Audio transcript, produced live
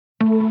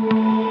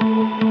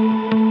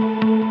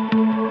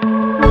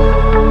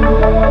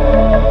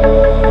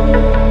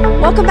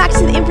Welcome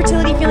back to the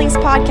Infertility Feelings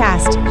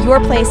Podcast,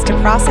 your place to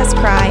process,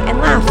 cry, and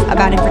laugh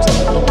about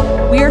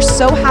infertility. We are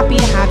so happy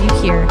to have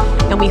you here,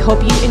 and we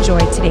hope you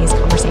enjoyed today's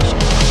conversation.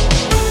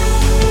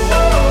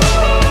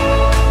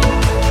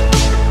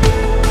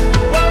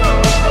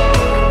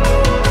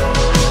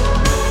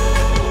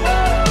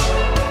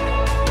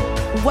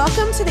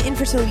 Welcome to the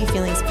Infertility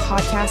Feelings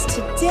Podcast.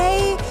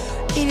 Today,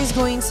 it is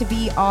going to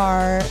be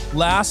our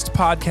last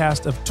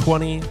podcast of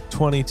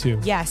 2022.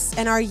 Yes,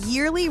 and our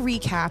yearly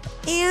recap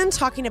and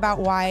talking about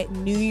why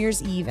New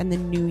Year's Eve and the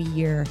new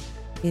year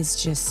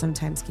is just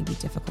sometimes can be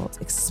difficult,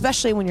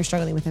 especially when you're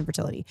struggling with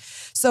infertility.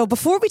 So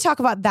before we talk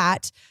about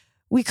that,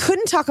 we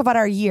couldn't talk about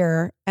our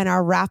year and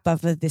our wrap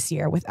up of this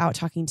year without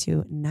talking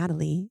to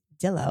Natalie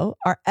Dillow,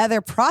 our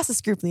other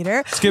process group leader.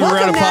 Let's give a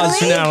round of applause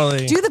for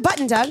Natalie. Do the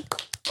button, Doug.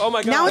 Oh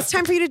my God. Now it's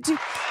time for you to do...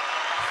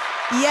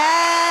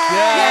 Yes!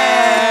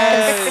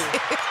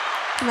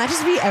 Can that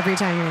just be every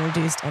time you're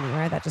introduced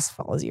anywhere that just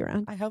follows you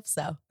around? I hope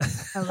so.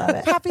 I love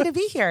it. Happy to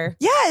be here.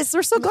 Yes,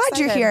 we're so glad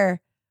excited. you're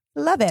here.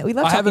 Love it. We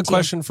love I have a talking to you.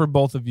 question for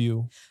both of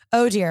you.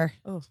 Oh dear.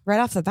 Oh.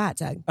 Right off the bat,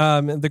 Doug.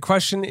 The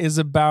question is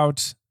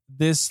about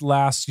this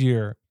last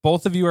year.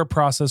 Both of you are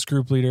process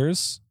group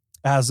leaders,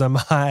 as am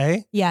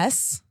I.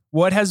 Yes.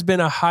 What has been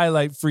a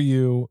highlight for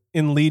you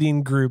in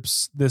leading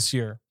groups this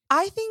year?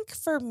 I think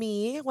for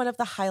me, one of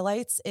the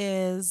highlights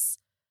is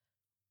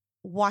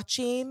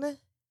watching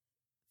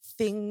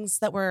things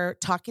that we're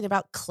talking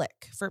about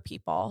click for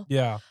people.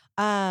 Yeah.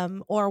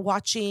 Or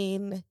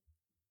watching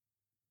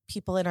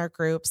people in our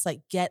groups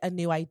like get a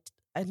new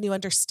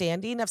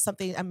understanding of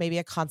something, maybe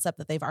a concept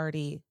that they've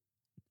already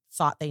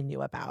thought they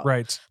knew about.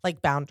 Right.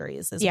 Like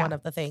boundaries is one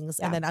of the things.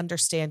 Yeah. And then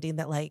understanding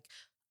that like,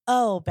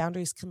 oh,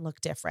 boundaries can look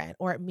different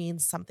or it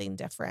means something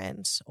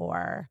different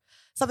or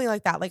something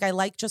like that. Like I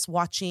like just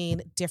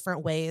watching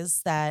different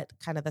ways that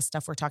kind of the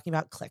stuff we're talking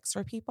about clicks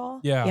for people.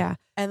 Yeah. Yeah.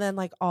 And then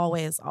like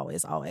always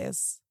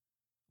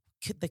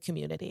the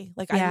community.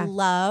 Like Yeah.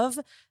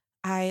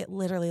 I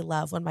literally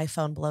love when my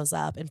phone blows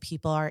up and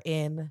people are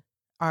in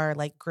our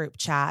like group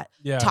chat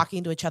Yeah.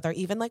 talking to each other,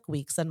 even like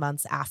weeks and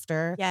months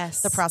after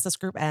Yes. the process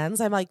group ends.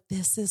 I'm like,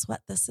 this is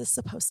what this is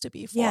supposed to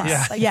be for. Yes.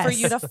 Yeah. Like Yes. for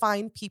you to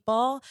find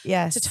people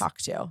Yes. to talk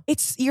to.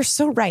 You're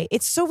so right.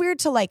 It's so weird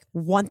to like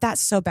want that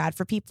so bad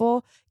for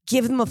people,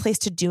 give them a place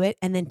to do it,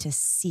 and then to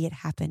see it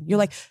happen. You're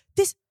like,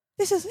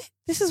 this is it.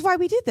 This is why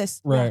we did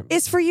this. Right.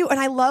 It's for you. And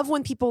I love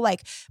when people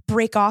like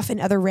break off in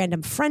other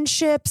random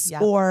friendships Yeah.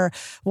 or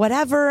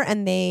whatever.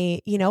 And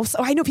they, so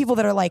I know people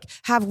that are like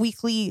have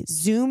weekly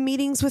Zoom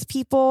meetings with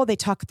people. They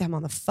talk with them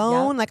on the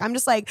phone. Yeah. Like, I'm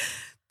just like,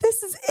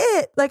 this is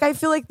it. Like, I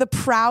feel like the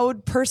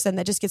proud person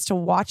that just gets to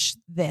watch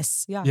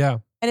this. Yeah. Yeah.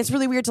 And it's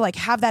really weird to like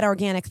have that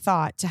organic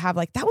thought to have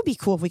like, that would be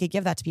cool if we could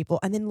give that to people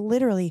and then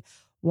literally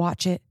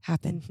watch it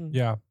happen. Mhm.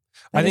 Yeah.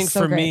 That I is think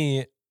so for great.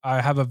 me,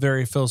 I have a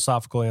very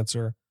philosophical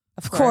answer.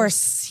 Of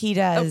course he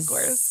does. Of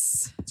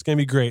course. It's going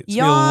to be great. It's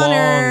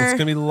Yawner. going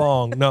to be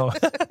long. No.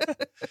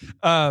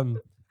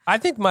 I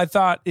think my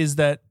thought is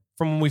that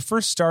from when we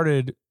first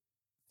started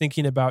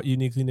thinking about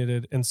Uniquely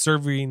Knitted and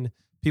serving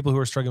people who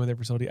are struggling with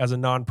infertility as a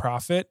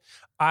nonprofit,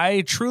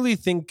 I truly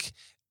think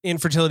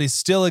infertility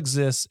still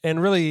exists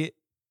and really,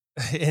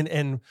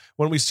 and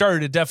when we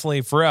started, it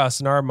definitely for us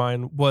in our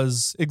mind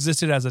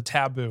existed as a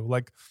taboo,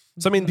 like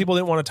something people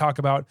didn't want to talk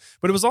about,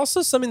 but it was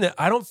also something that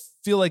I don't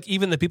feel like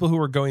even the people who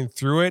were going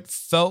through it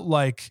felt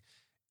like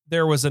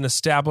there was an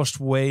established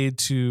way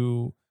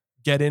to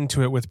get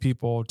into it with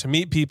people, to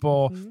meet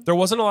people. Mhm. There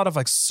wasn't a lot of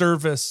like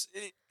service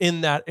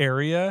in that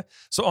area.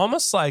 So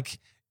almost like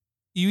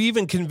you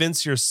even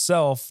convince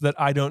yourself that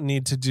I don't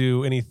need to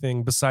do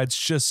anything besides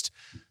just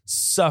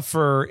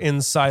suffer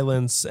in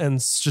silence and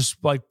just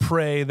like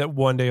pray that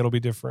one day it'll be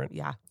different.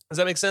 Yeah. Does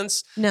that make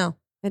sense? No,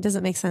 it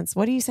doesn't make sense.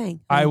 What are you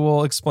saying? I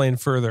will explain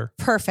further.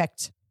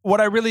 Perfect. What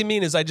I really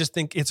mean is I just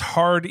think it's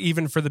hard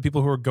even for the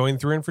people who are going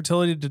through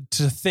infertility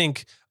to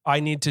think I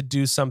need to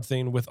do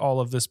something with all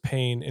of this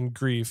pain and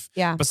grief.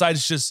 Yeah.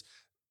 Besides just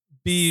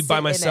be Sit by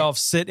in myself,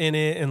 sit in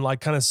it and like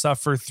kind of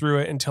suffer through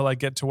it until I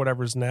get to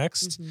whatever's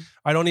next. Mhm.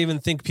 I don't even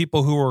think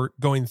people who are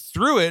going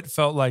through it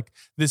felt like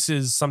this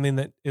is something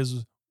that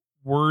is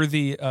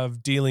worthy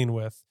of dealing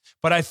with.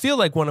 But I feel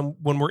like when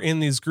we're in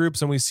these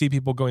groups and we see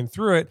people going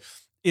through it,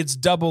 it's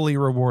doubly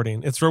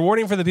rewarding. It's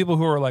rewarding for the people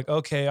who are like,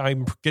 okay, I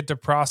get to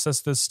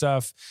process this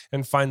stuff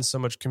and find so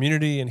much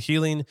community and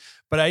healing.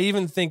 But I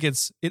even think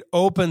it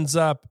opens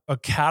up a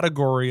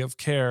category of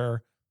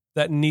care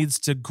that needs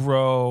to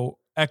grow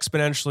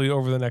exponentially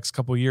over the next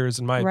couple of years,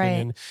 in my Right.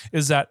 opinion,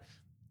 is that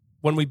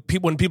when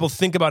people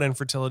think about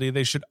infertility,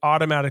 they should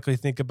automatically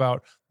think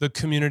about the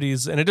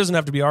communities, and it doesn't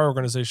have to be our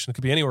organization, it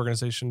could be any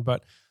organization,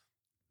 but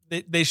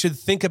they should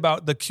think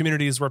about the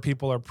communities where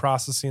people are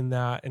processing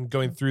that and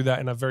going through that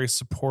in a very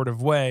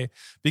supportive way,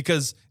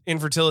 because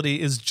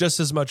infertility is just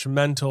as much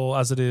mental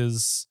as it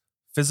is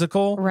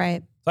physical.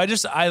 Right.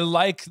 So I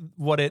like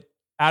what it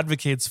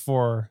advocates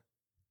for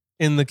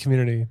in the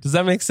community. Does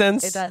that make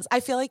sense? It does. I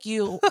feel like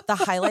the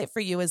highlight for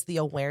you is the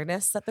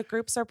awareness that the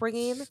groups are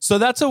bringing. So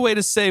that's a way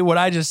to say what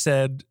I just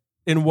said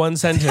in one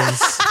sentence.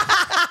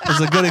 is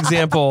a good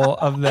example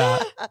of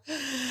that.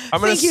 I'm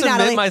going to Thank you, submit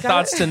Natalie. my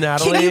thoughts to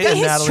Natalie. Can you be and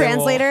his Natalie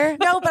translator?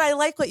 No, but I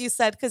like what you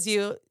said because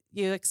you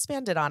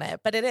expanded on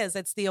it. But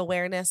it's the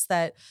awareness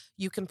that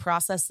you can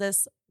process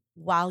this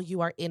while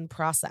you are in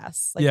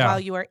process. Like Yeah. while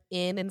you are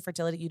in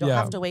infertility, you don't Yeah.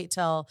 have to wait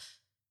till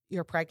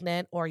you're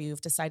pregnant or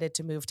you've decided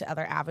to move to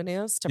other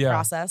avenues to Yeah.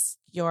 process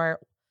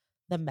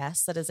the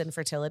mess that is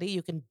infertility.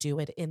 You can do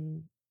it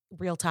in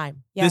real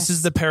time. This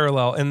is the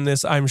parallel, and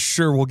this I'm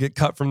sure will get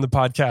cut from the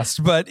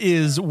podcast, but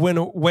is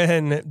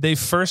when they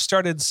first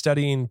started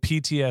studying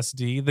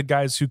PTSD, the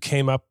guys who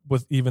came up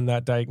with even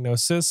that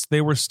diagnosis,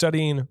 they were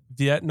studying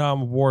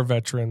Vietnam War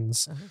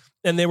veterans. Uh-huh.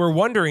 And they were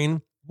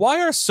wondering,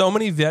 why are so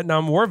many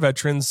Vietnam War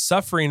veterans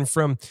suffering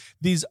from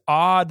these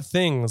odd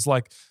things?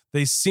 Like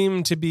they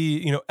seem to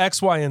be,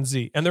 X, Y, and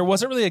Z. And there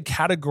wasn't really a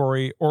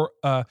category or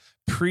a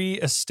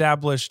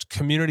pre-established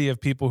community of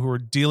people who were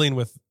dealing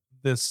with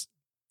this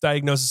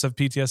diagnosis of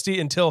PTSD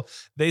until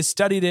they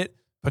studied it,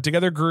 put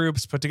together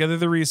groups, put together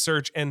the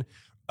research, and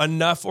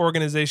enough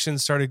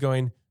organizations started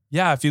going,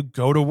 yeah, if you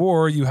go to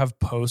war, you have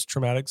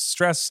post-traumatic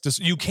stress.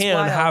 You can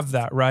wild. have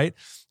that, right?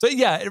 So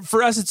yeah,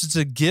 for us, it's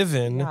a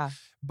given, Yeah.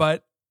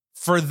 but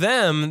for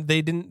them,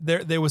 they didn't.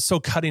 They was so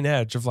cutting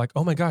edge of like,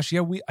 oh my gosh,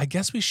 yeah, I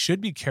guess we should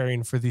be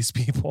caring for these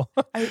people.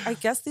 I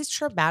guess these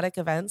traumatic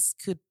events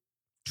could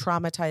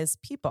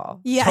traumatize people.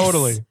 Yes.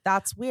 Totally.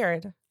 That's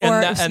weird.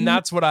 And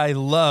that's what I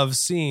love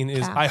seeing is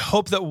Yeah. I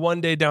hope that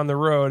one day down the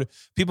road,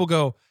 people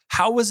go,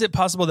 how was it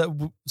possible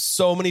that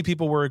so many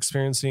people were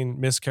experiencing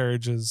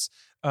miscarriages,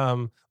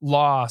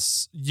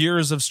 loss,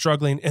 years of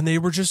struggling, and they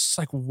were just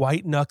like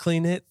white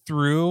knuckling it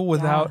through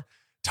without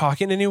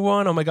talking to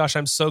anyone? Oh my gosh,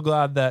 I'm so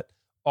glad that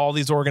all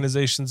these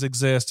organizations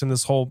exist and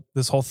this whole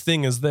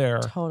thing is there.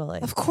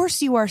 Totally. Of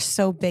course, you are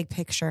so big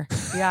picture.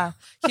 Yeah.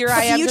 Here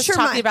I am just Future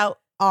talking mind. about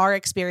our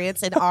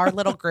experience in our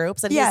little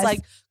groups. And Yes. he's like,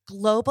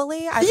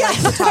 globally, I'd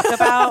Yes. like to talk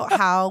about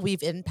how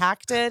we've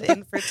impacted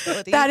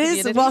infertility. That is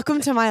community.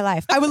 welcome to my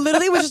life. I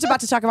literally was just about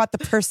to talk about the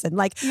person,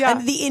 Yeah.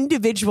 and the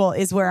individual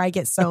is where I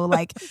get so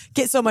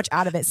much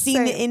out of it.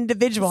 Seeing the Same.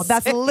 individual.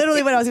 That's Same.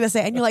 literally what I was going to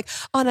say. And you're like,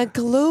 on a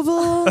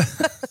global,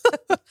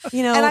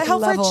 And I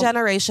hope level. for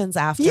generations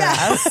after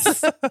Yes.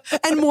 us.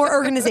 And more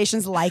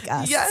organizations like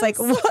us. Yes. It's like,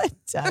 what?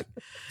 Doug?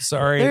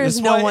 Sorry. There is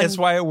It's no why, one- it's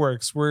why it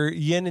works. We're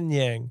yin and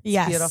yang.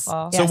 Yes.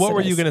 Beautiful. So Yes, what it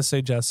were you is. going to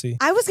say, Jesse?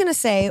 I was going to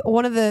say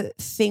one of the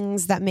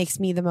things that makes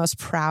me the most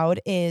proud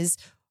is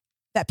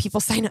that people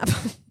sign up.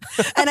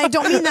 And I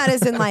don't mean that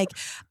as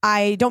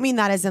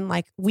in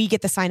like, we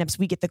get the signups,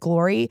 we get the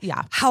glory.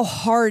 Yeah. How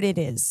hard it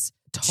is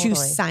Totally. to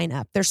sign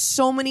up. There's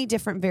so many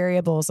different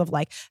variables of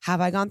like,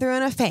 have I gone through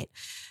enough pain?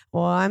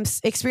 Well, I'm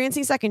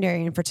experiencing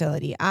secondary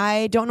infertility.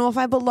 I don't know if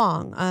I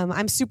belong.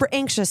 I'm super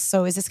anxious.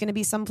 So is this going to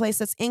be someplace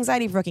that's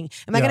anxiety provoking?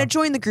 Am I Yeah. going to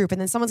join the group and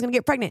then someone's going to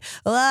get pregnant?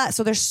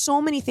 So there's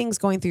so many things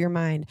going through your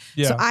mind.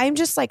 Yeah. So I'm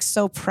just like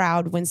so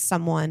proud when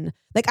someone,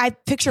 like I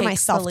picture Takes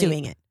myself the leap.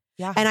 doing it.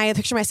 Yeah. And I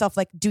picture myself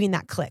like doing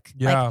that click.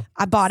 Yeah. Like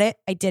I bought it,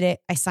 I did it,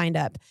 I signed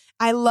up.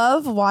 I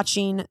love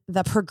watching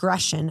the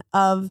progression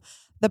of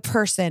the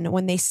person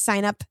when they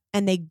sign up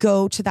and they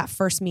go to that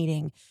first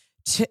meeting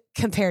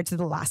compared to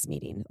the last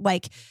meeting.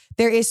 Like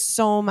there is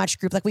so much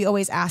group. Like we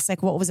always ask,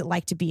 like, what was it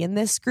like to be in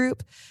this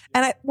group?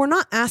 And we're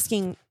not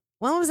asking,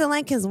 what was it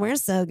like? Because we're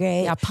so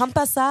great. Yeah. Pump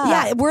us up.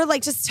 Yeah, we're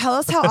like, just tell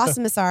us how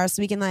awesome this are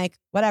so we can like,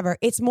 whatever.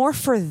 It's more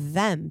for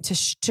them to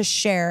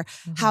share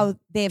how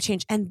they have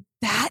changed. And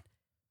that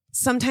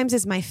sometimes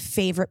is my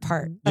favorite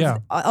part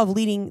of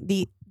leading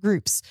the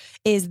groups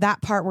is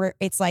that part where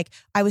it's like,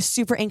 I was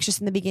super anxious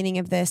in the beginning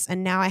of this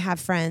and now I have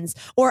friends,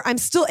 or I'm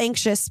still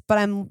anxious, but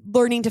I'm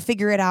learning to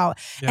figure it out.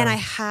 Yeah. And I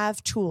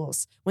have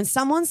tools. When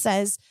someone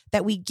says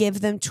that we give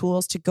them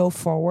tools to go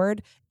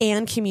forward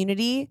and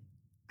community,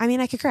 I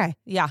mean, I could cry.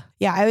 Yeah.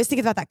 Yeah, I always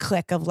think about that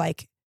click of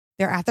like,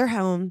 they're at their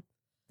home,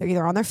 they're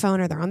either on their phone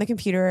or they're on the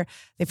computer.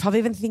 They've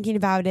probably been thinking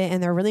about it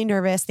and they're really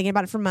nervous, thinking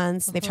about it for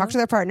months. They've talked to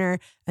their partner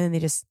and then they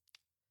just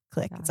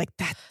click. Yeah. It's like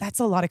that's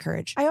a lot of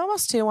courage. I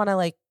almost too want to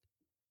like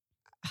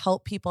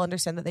help people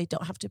understand that they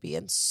don't have to be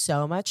in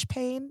so much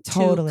pain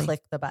Totally. to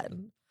click the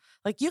button.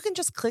 Like you can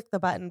just click the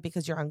button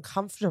because you're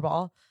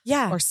uncomfortable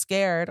Yeah. or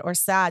scared or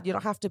sad. You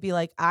don't have to be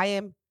like, I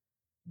am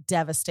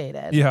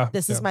devastated. Yeah,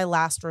 This yeah. is my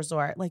last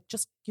resort. Like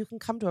just you can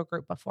come to a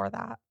group before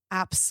that.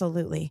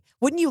 Absolutely.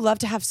 Wouldn't you love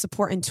to have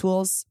support and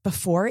tools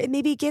before it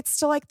maybe gets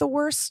to like the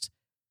worst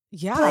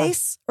Yeah.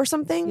 place or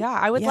something? Yeah.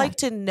 I would Yeah. like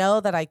to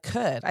know that I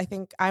could. I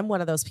think I'm one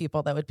of those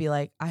people that would be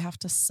like, I have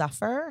to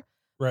suffer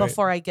Right.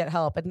 before I get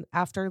help. And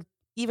after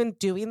even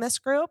doing this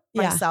group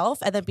Yeah. myself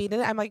and then being in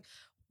it, I'm like,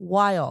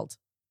 wild.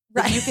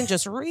 That Right. you can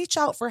just reach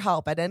out for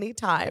help at any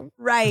time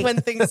Right.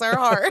 when things are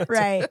hard.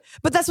 Right.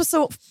 But that's what's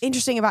so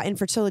interesting about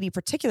infertility,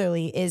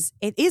 particularly, is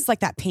it is like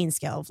that pain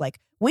scale of like,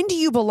 when do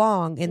you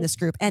belong in this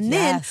group? And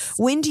Yes.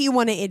 then when do you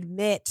want to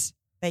admit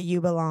that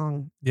you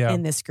belong Yeah.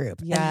 in this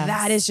group? Yes. And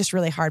that is just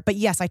really hard. But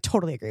yes, I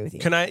totally agree with you.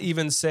 Can I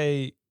even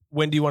say,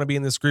 when do you want to be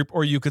in this group?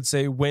 Or you could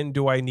say, when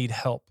do I need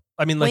help?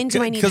 I mean, When like,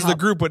 do I need because the help?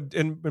 group would,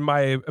 in my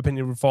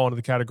opinion, would fall into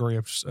the category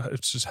of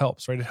it just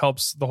helps, right? It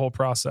helps the whole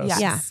process.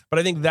 Yes. Yeah. But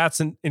I think that's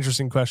an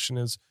interesting question: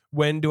 is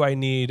when do I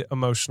need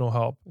emotional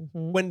help?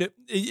 Mhm. When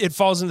it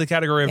falls into the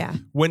category of Yeah.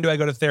 when do I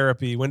go to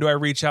therapy? When do I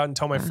reach out and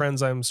tell my Yeah.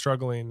 friends I'm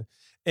struggling?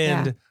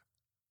 And Yeah.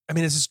 I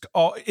mean, it's just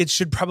it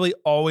should probably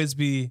always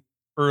be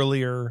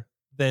earlier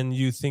than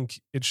you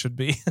think it should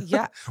be.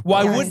 Yeah.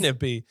 Why Yes. wouldn't it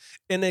be?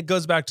 And it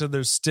goes back to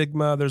there's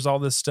stigma, there's all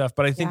this stuff.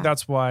 But I think Yeah.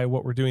 that's why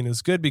what we're doing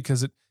is good,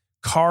 because it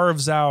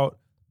carves out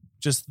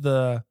just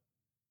the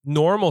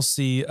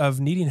normalcy of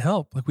needing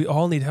help. Like we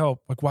all need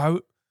help. Like why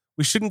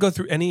we shouldn't go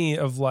through any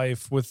of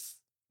life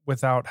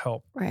without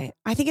help. Right.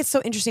 I think it's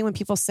so interesting when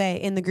people say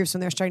in the groups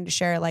when they're starting to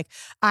share, like,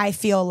 I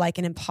feel like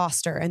an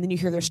imposter. And then you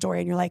hear their story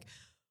and you're like,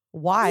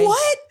 Why?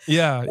 what?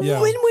 Yeah.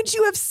 Yeah. When would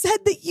you have said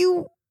that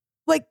you,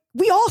 like,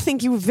 we all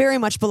think you very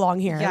much belong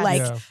here. Yes. Like,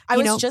 Yeah. I you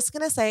was know- just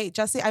going to say,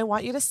 Jesse, I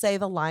want you to say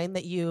the line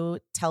that you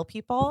tell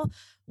people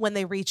when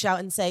they reach out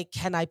and say,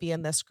 can I be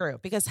in this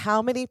group? Because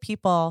how many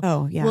people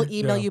oh, yeah. will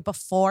email Yeah. you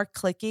before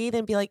clicking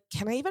and be like,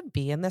 can I even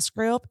be in this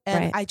group? And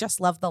Right. I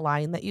just love the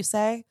line that you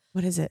say,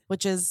 What is it?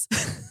 which is,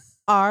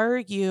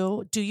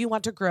 do you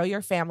want to grow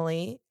your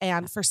family?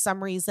 And for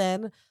some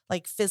reason,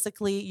 like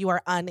physically, you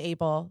are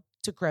unable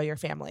to grow your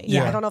family.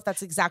 Yeah. I don't know if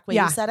that's exactly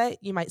Yeah. you said it.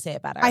 You might say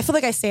it better. I feel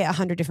like I say it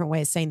 100 different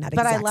ways saying that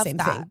But I exact love same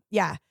that. thing.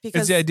 Yeah.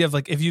 because It's the idea of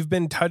like, if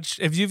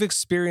you've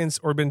experienced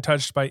or been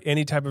touched by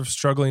any type of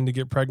struggling to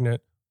get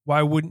pregnant,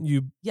 why wouldn't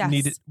you Yes.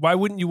 need it? Why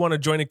wouldn't you want to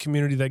join a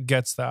community that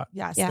gets that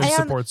yes, Yeah. and and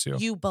supports you?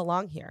 you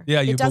belong here.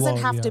 Yeah, you it doesn't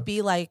belong, have yeah. to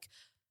be like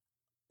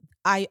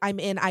I'm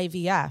in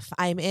IVF.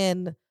 I'm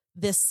in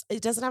this.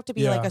 It doesn't have to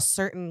be like Yeah. a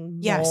certain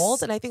Yes.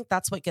 mold. And I think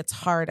that's what gets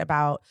hard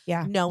about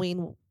Yeah.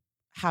 knowing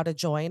how to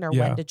join or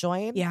Yeah. when to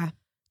join. Yeah.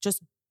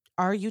 Just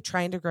are you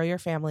trying to grow your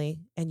family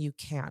and you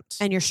can't?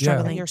 And you're Yeah.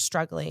 struggling. And you're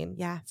struggling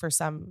Yeah. for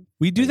some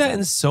We do that reason.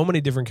 in so many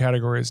different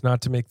categories,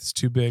 not to make this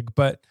too big,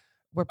 but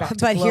We're back to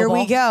But here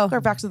we global. go.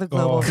 We're back to the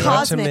global. oh, view.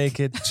 not to Cosmic. make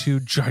it too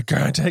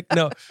gigantic.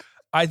 No,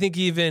 I think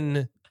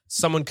even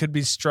someone could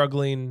be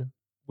struggling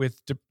with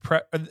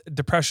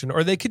depression,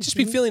 or they could just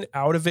be Mhm. feeling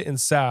out of it and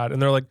sad.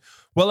 And they're like,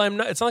 well, I'm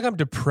not, it's not like I'm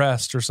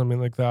depressed or something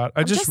like that.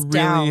 I I'm just just really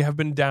down." have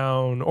been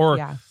down, or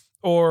Yeah.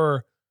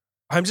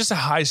 I'm just a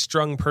high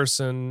strung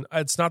person.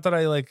 It's not that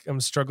I'm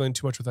struggling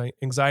too much with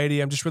anxiety.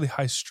 I'm just really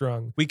high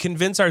strung. We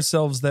convince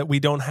ourselves that we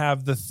don't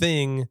have the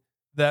thing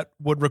that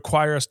would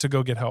require us to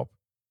go get help.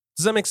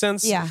 Does that make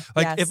sense? Yeah.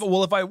 Like Yes.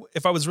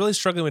 if I was really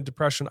struggling with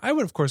depression, I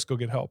would of course go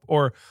get help.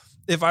 Or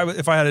if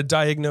I had a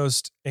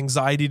diagnosed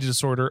anxiety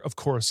disorder, of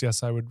course,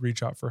 yes, I would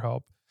reach out for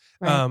help.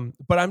 Right.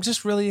 But I'm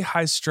just really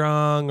high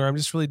strung, or I'm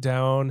just really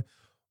down.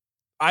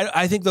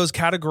 I think those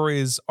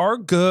categories are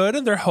good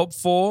and they're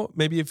helpful.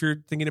 Maybe if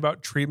you're thinking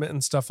about treatment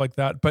and stuff like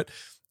that. But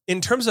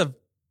in terms of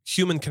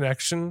human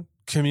connection,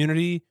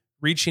 community,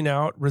 reaching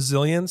out,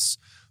 resilience,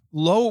 we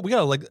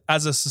gotta, like,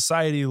 as a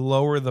society,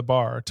 lower the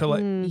bar to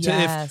like Mm. to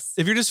Yes.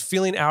 if you're just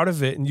feeling out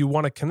of it and you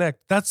want to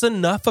connect, that's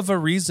enough of a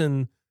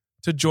reason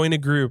to join a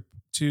group,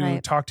 to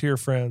Right. talk to your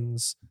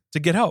friends, to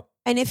get help.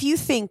 And if you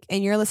think,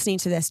 and you're listening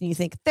to this and you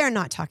think, they're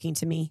not talking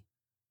to me.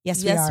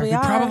 Yes, Yes, we we are.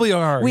 are. We probably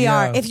are. We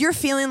yeah. are. If you're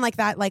feeling like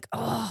that, like,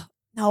 oh,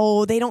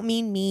 no, they don't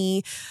mean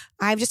me.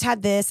 I've just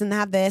had this and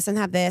have this and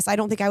have this. I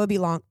don't think I would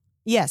belong.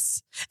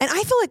 Yes. And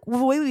I feel like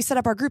the way we set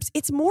up our groups,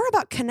 it's more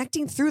about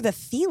connecting through the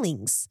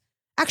feelings.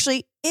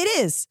 Actually, it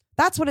is.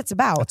 That's what it's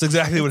about. That's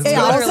exactly what it's Yeah,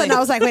 all about. of a sudden I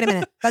was like, wait a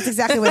minute. That's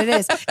exactly what it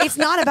is. It's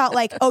not about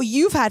like, oh,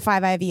 you've had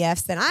 5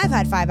 IVFs, then I've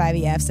had 5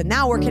 IVFs, and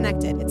now we're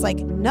connected. It's like,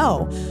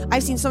 no.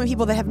 I've seen so many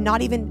people that have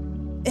not even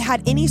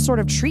had any sort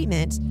of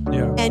treatment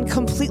Yeah. and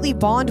completely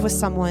bond with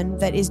someone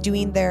that is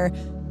doing their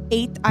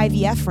 8th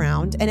IVF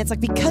round. And it's like,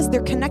 because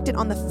they're connected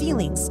on the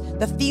feelings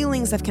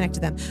have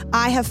connected them.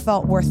 I have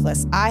felt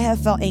worthless. I have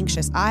felt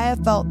anxious. I have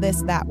felt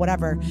this, that,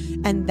 whatever.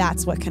 And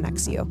that's what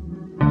connects you.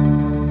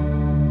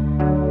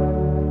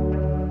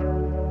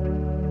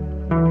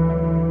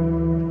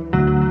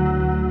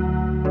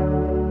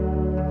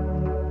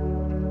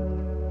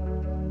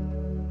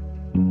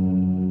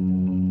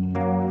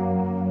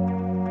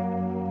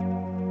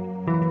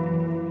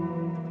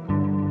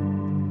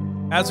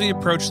 As we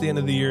approach the end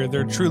of the year,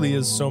 there truly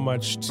is so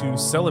much to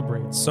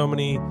celebrate. So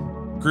many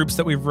groups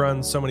that we've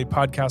run, so many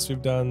podcasts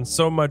we've done,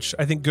 so much,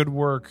 I think, good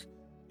work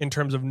in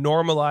terms of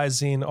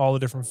normalizing all the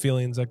different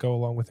feelings that go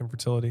along with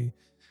infertility.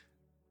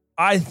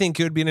 I think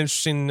it would be an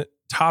interesting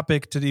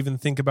topic to even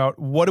think about,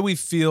 what do we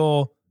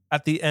feel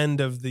at the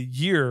end of the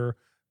year?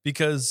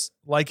 Because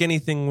like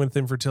anything with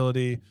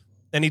infertility,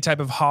 any type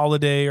of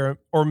holiday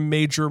or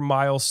major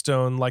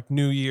milestone like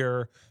New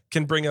Year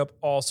can bring up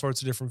all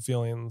sorts of different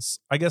feelings.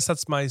 I guess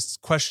that's my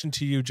question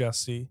to you,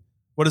 Jesse.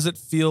 What does it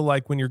feel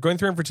like when you're going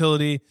through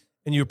infertility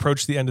and you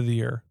approach the end of the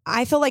year?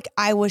 I feel like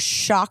I was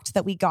shocked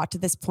that we got to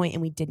this point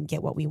and we didn't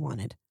get what we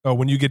wanted. Oh,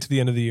 when you get to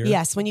the end of the year?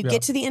 Yes, when you Yeah.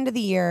 get to the end of the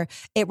year,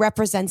 it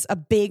represents a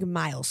big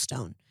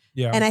milestone.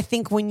 Yeah. And I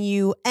think when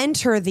you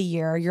enter the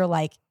year, you're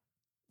like,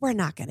 we're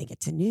not going to get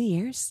to New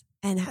Year's.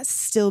 and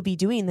still be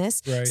doing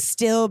this, Right.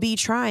 still be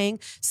trying,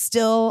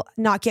 still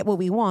not get what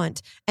we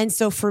want. And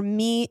so for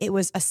me, it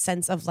was a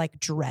sense of like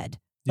dread.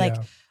 Like,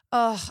 Yeah.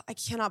 oh, I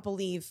cannot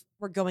believe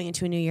we're going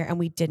into a new year and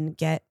we didn't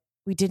get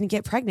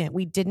pregnant.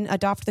 We didn't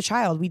adopt the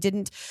child. We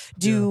didn't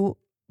do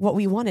what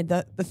we wanted.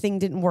 The thing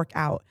didn't work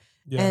out.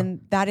 Yeah.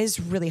 And that is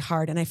really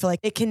hard. And I feel like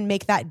it can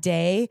make that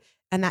day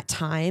and that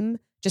time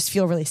just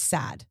feel really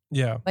sad.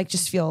 Yeah. Like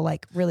just feel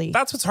like really,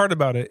 That's what's hard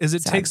about it is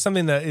it Sad. takes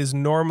something that is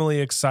normally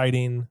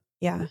exciting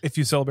yeah. if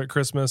you celebrate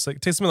Christmas. Like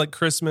take something like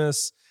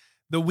Christmas,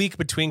 the week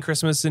between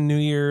Christmas and New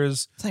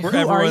Year's, It's like, where who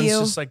are everyone's you?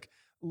 just like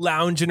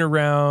lounging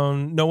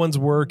around, no one's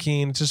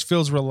working. It just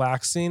feels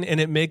relaxing and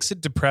it makes it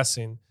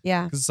depressing.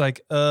 Yeah. It's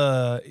like,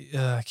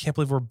 I can't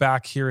believe we're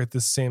back here at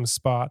this same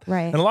spot.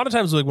 Right. And a lot of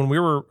times, like when we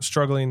were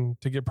struggling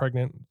to get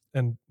pregnant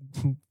and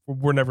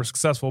we're never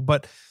successful,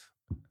 but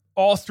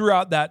all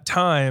throughout that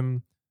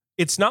time,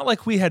 it's not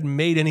like we had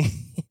made any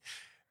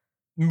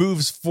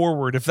moves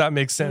forward, if that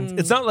makes sense.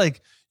 It's not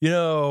like,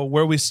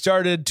 where we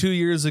started 2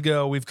 years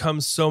ago, we've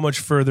come so much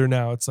further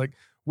now. It's like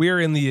we're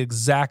in the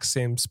exact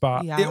same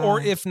spot, Yeah.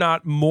 or if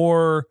not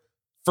more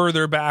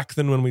further back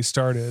than when we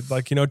started.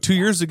 Like, 2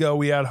 years ago,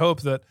 we had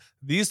hope that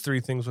these three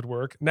things would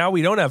work. Now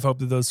we don't have hope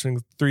that those three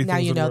Now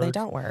things you would know work. they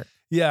don't work.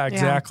 Yeah,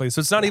 exactly. So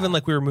it's not even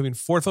like we were moving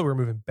forward, we were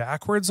moving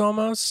backwards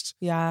almost.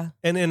 Yeah.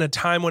 And in a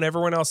time when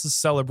everyone else is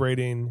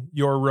celebrating,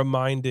 you're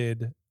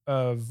reminded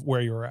of where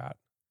you're at.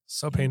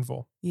 So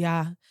painful.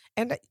 Yeah.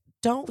 And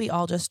don't we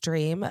all just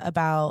dream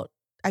about,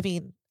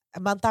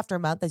 month after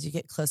month, as you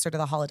get closer to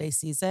the holiday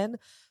season,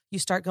 you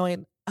start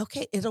going,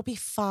 okay, it'll be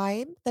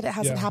fine that it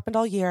hasn't Yeah. happened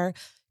all year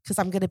because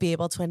I'm going to be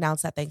able to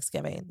announce at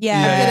Thanksgiving. Yeah.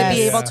 I'm going to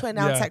be Yeah. able to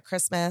announce Yeah. at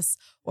Christmas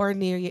or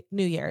New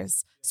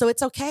Year's. So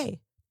it's okay.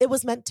 It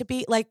was meant to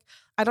be. Like,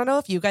 I don't know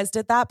if you guys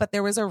did that, but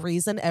there was a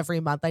reason every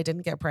month I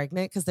didn't get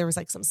pregnant because there was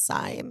like some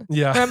sign.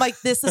 Yeah. Where I'm like,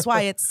 this is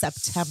why it's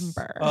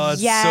September. Oh,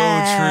 it's Yes.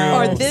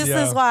 so true. Or this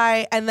Yeah. is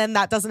why, and then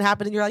that doesn't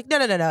happen, and you're like, no,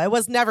 it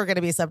was never going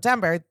to be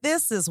September.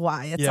 This is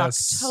why it's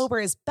Yes. October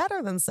is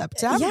better than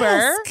September.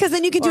 Yes, because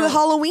then you could do Or a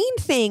Halloween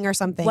thing or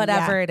something.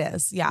 Whatever it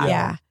is, yeah.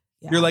 Yeah.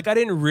 You're like, I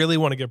didn't really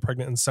want to get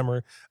pregnant in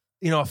summer.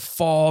 A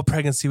fall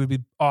pregnancy would be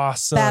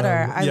awesome.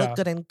 Better. I Yeah. look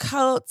good in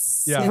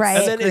coats. Yeah. It's Right.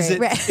 And then is it,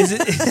 Right. is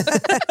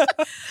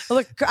it,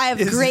 Look, I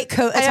have Is great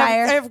coat I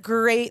attire. have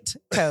great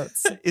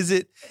coats. is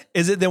it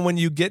then when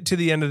you get to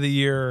the end of the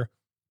year,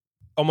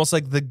 almost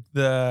like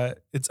the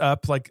it's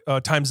up, like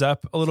time's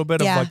up a little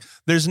bit of Yeah. like,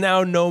 there's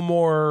now no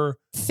more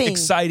Thing.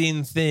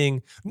 exciting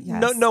thing.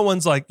 Yes. No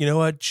one's like, you know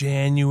what,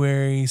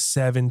 January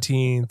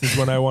 17th is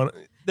when I want.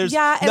 There's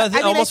Yeah, and nothing,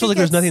 I almost feels think like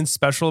there's it's- nothing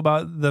special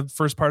about the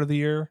first part of the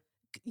year.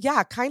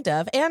 Yeah, kind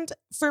of. And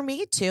for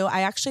me too,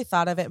 I actually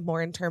thought of it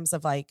more in terms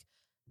of like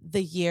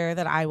the year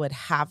that I would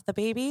have the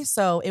baby.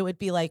 So it would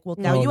be like, well,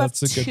 now Oh, you have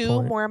that's a good 2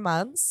 point. more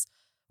months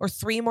or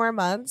 3 more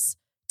months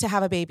to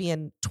have a baby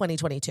in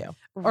 2022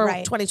 or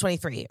Right.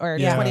 2023 or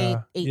Yeah,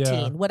 2018,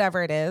 yeah.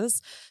 whatever it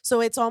is. So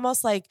it's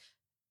almost like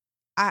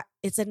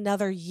it's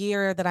another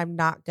year that I'm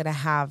not going to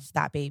have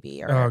that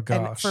baby. Oh, And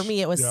gosh. for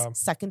me, it was Yeah.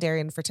 secondary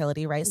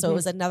infertility, right? So it Mhm.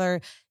 was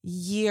another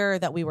year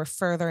that we were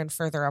further and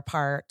further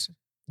apart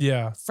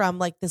Yeah. from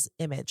like this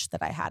image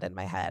that I had in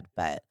my head.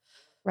 But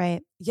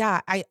Right.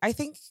 yeah, I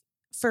think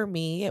for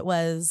me, it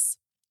was,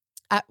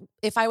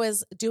 if I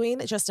was doing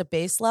just a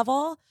base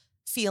level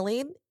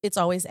feeling, it's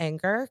always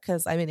anger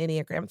because I'm an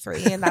Enneagram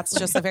 3 and that's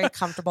just a very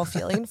comfortable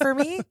feeling for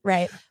me.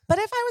 Right. But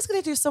if I was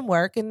going to do some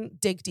work and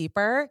dig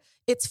deeper,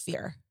 it's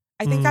fear.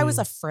 I think I was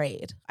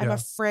afraid. I'm Yeah.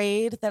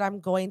 afraid that I'm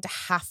going to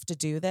have to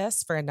do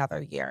this for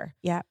another year.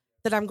 Yeah.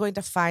 That I'm going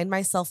to find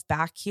myself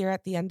back here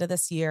at the end of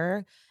this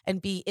year and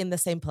be in the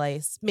same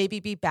place, maybe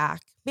be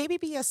back, maybe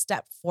be a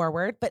step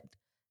forward, but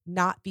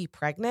not be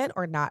pregnant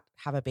or not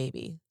have a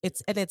baby.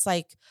 It's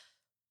like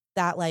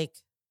that like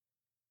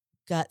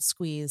gut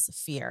squeeze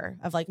fear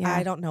of like, Yeah.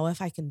 I don't know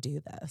if I can do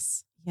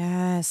this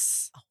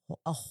Yes.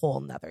 a whole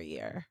nother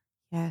year.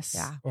 Yes.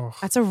 Yeah. Oh.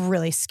 That's a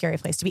really scary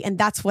place to be. And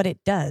that's what it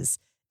does.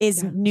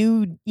 Is Yeah.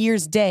 New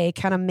Year's Day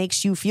kind of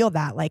makes you feel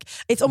that. Like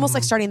it's almost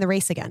like Mhm. starting the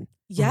race again.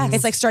 Yes.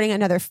 It's like starting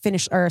another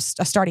finish or a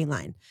starting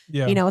line.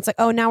 Yeah. It's like,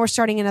 oh, now we're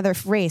starting another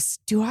race.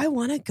 Do I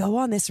want to go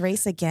on this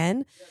race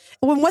again?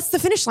 Well, what's the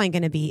finish line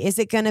going to be? Is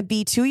it going to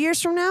be 2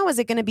 years from now? Is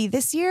it going to be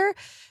this year?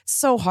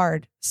 So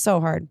hard. So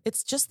hard.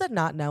 It's just the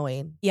not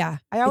knowing. Yeah.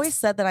 I always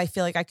said that I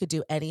feel like I could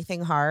do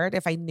anything hard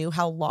if I knew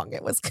how long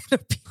it was going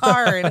to be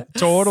hard.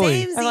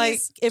 Totally. Same. I'm like,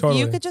 if Totally.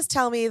 you could just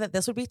tell me that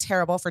this would be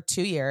terrible for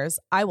 2 years,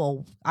 I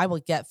will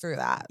get through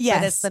that. But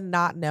Yes. it's the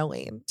not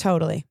knowing.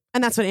 Totally.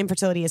 And that's what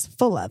infertility is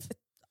full of.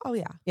 Oh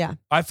yeah.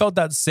 I felt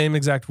that same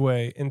exact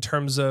way in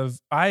terms of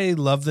I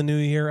love the new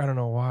year. I don't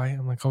know why.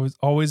 I'm like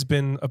always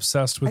been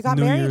obsessed with I got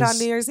New married Year's. on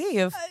New Year's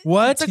Eve.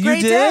 What? It's a You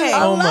great did? day.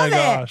 I Oh my love it.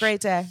 gosh.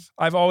 Great day.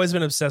 I've always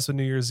been obsessed with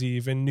New Year's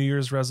Eve and New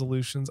Year's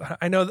resolutions.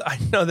 I know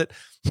that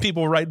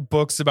people write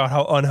books about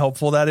how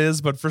unhelpful that is,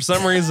 but for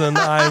some reason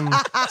I'm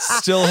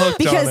still hooked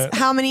on Because it.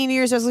 how many New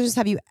Year's resolutions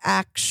have you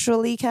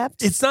actually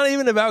kept? It's not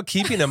even about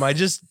keeping them. I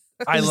just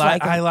like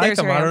like 'em. I like There's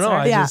them. your I don't know.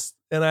 answer.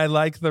 I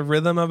like the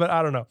rhythm of it.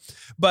 I don't know.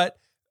 But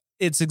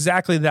it's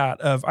exactly that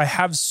of I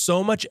have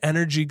so much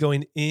energy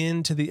going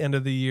into the end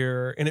of the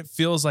year and it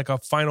feels like a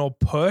final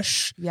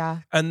push.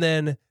 Yeah. And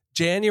then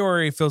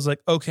January feels like,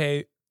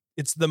 okay,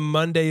 it's the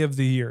Monday of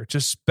the year,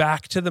 just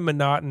back to the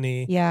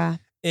monotony. Yeah.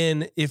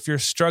 And if you're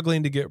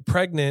struggling to get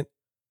pregnant,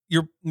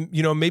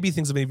 maybe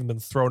things have even been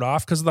thrown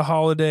off because of the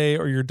holiday,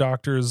 or your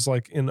doctor's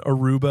like in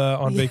Aruba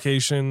on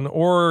vacation,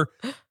 or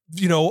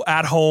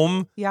at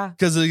home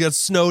because it got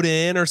snowed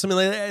in or something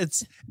like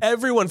that.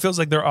 Everyone feels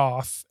like they're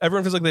off.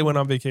 Everyone feels like they went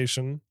on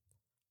vacation.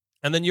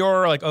 And then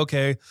you're like,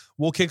 okay,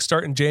 we'll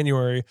kickstart in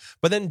January.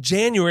 But then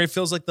January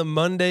feels like the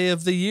Monday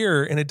of the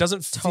year, and it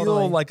doesn't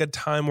feel like a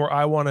time where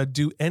I want to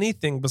do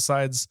anything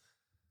besides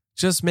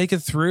just make it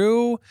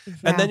through. Yeah.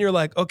 And then you're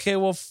like, okay,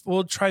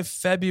 we'll try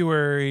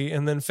February.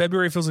 And then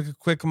February feels like a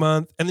quick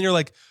month. And then you're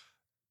like,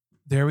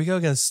 there we go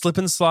again, slip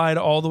and slide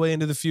all the way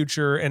into the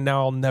future. And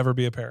now I'll never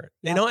be a parent,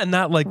 and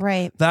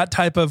that that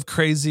type of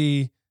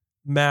crazy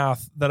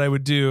math that I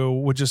would do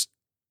would just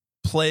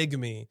plague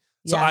me.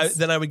 So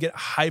I would get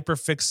hyper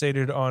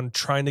fixated on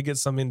trying to get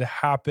something to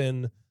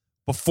happen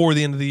before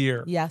the end of the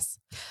year. Yes.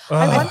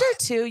 I wonder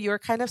too, you were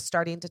kind of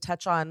starting to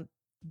touch on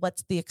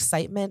what's the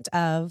excitement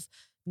of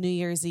New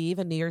Year's Eve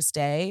and New Year's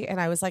Day. And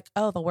I was like,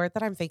 oh, the word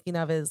that I'm thinking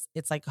of is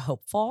it's like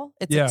hopeful.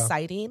 It's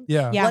exciting.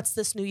 Yeah. What's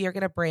this new year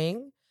going to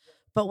bring?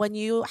 But when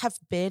you have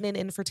been in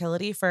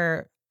infertility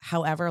for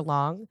however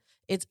long,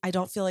 I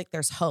don't feel like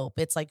there's hope.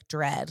 It's like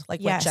dread.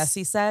 Like what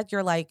Jesse said,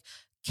 you're like,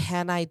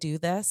 can I do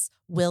this?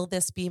 Will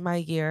this be my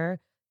year?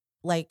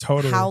 Like,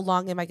 totally. How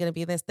long am I going to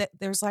be this?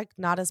 There's like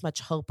not as much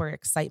hope or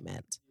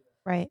excitement.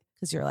 Right.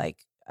 Because you're like,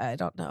 I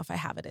don't know if I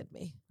have it in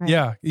me. Right.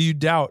 Yeah. You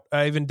doubt.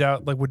 I even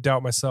would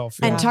doubt myself.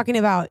 And talking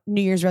about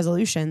New Year's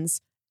resolutions,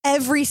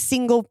 every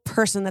single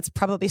person that's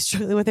probably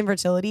struggling with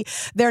infertility,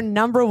 their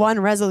number one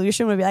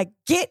resolution would be like,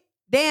 get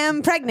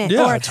damn pregnant,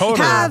 or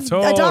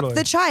adopt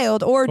the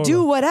child, or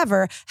do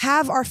whatever,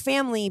 have our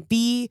family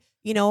be,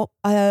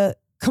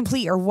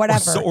 complete or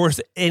whatever. Or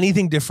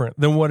anything different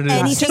than what it is.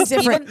 Anything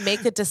different. Even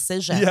make a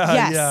decision.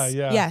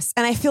 Yes.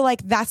 And I feel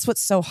like that's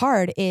what's so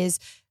hard is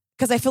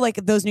because I feel like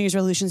those New Year's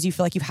resolutions, you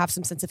feel like you have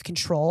some sense of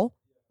control.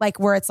 Like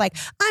where it's like,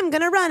 I'm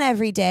going to run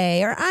every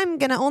day, or I'm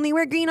going to only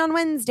wear green on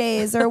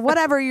Wednesdays, or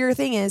whatever your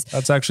thing is.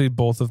 That's actually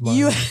both of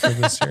mine for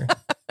this year.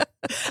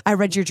 I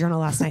read your journal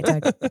last night,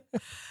 Doug.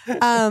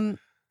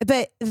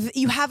 But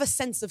you have a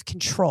sense of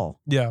control.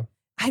 Yeah.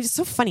 It's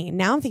so funny.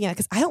 Now I'm thinking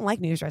because I don't like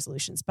New Year's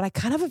resolutions, but I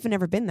kind of have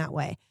never been that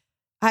way.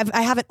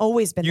 I haven't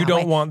always been that way. You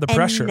don't want the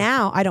pressure. And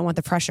now I don't want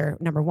the pressure,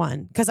 number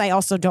one, because I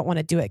also don't want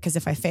to do it because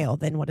if I fail,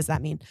 then what does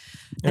that mean?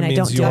 And I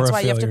don't do it. That's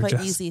why you have to put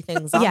easy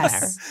things on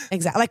there.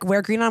 Exactly. Like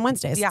wear green on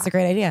Wednesdays. Yeah. That's a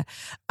great idea.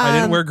 I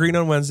didn't wear green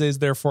on Wednesdays,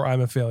 therefore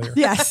I'm a failure.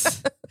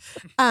 Yes.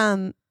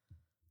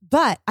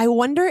 But I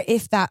wonder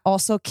if that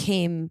also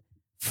came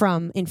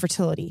from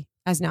infertility,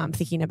 as now I'm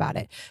thinking about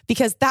it,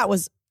 because that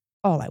was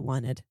all I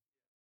wanted.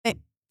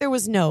 There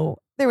was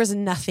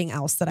nothing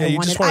else that I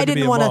wanted. I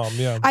didn't want to.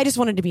 Yeah. I just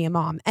wanted to be a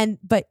mom,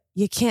 but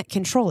you can't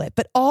control it.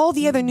 But all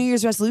the other New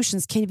Year's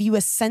resolutions can give you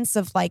a sense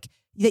of like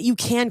that you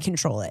can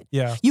control it.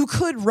 Yeah, you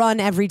could run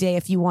every day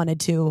if you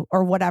wanted to,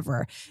 or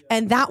whatever.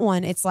 And that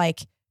one, it's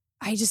like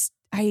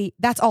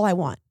that's all I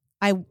want.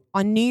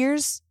 On New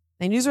Year's,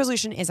 my New Year's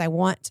resolution is I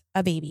want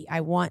a baby.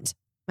 I want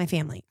my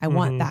family. I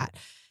want that.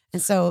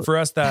 And so for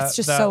us, that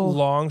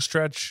long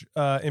stretch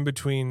in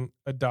between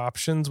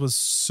adoptions was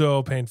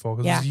so painful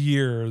because it was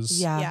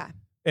years. Yeah.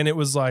 And it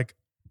was like,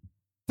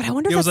 but I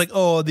wonder it was like,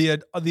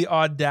 the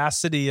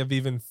audacity of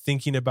even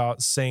thinking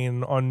about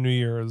saying on New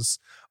Year's,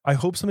 I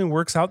hope something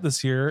works out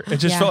this year. It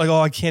just felt like,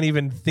 I can't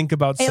even think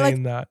about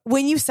saying that.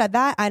 When you said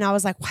that, and I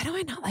was like, why do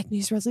I not like New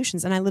Year's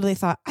resolutions? And I literally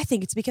thought, I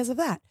think it's because of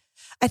that.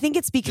 I think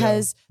it's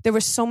because there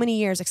were so many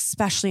years,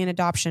 especially in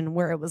adoption,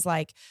 where it was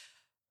like,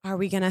 are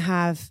we going to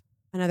have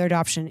another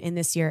adoption in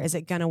this year? Is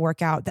it going to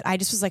work out? That I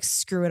just was like,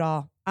 screw it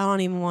all. I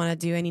don't even want to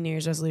do any New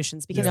Year's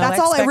resolutions because that's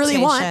all I really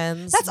want.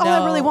 That's all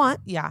I really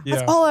want. Yeah.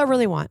 That's all I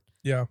really want.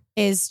 Yeah.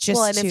 Is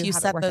just and if you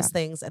set those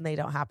things and they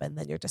don't happen,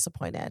 then you're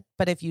disappointed.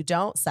 But if you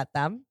don't set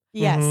them,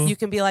 yes, you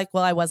can be like,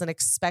 well, I wasn't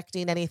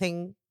expecting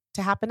anything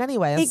to happen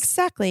anyways.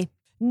 Exactly.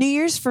 New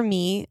Year's for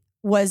me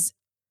was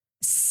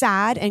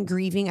sad and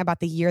grieving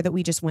about the year that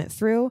we just went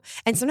through.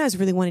 And sometimes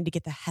really wanting to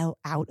get the hell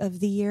out of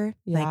the year.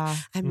 Yeah. Like,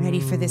 I'm ready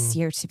for this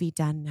year to be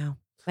done now.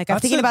 Like I'm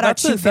thinking about our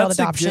 2 failed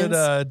adoptions. That's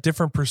a good,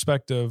 different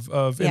perspective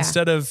of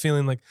instead of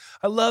feeling like,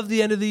 I love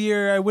the end of the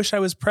year, I wish I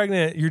was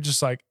pregnant, you're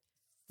just like,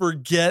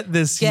 forget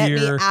this year.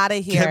 Get me out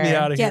of here. Get me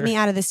out of here. Get me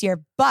out of this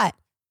year. But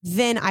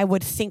then I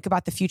would think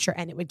about the future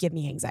and it would give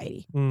me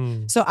anxiety.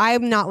 So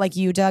I'm not like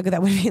you, Doug,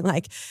 that would be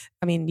like,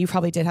 I mean, you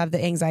probably did have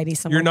the anxiety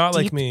somewhere. You're not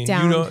like me.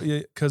 Down. You don't,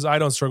 because I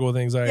don't struggle with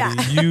anxiety.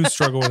 Yeah. You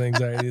struggle with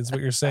anxiety is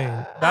what you're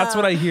saying. That's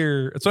what I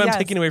hear. That's what I'm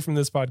taking away from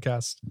this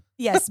podcast.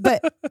 Yes.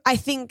 But I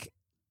think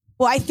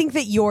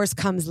that yours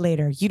comes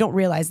later. You don't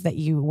realize that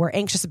you were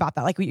anxious about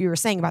that, like what you were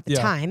saying about the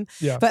time.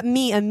 Yeah. But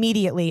me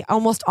immediately,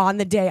 almost on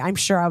the day, I'm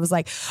sure I was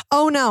like,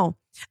 oh no,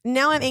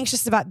 now I'm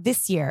anxious about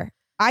this year.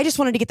 I just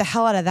wanted to get the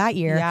hell out of that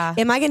year. Yeah.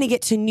 Am I going to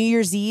get to New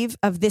Year's Eve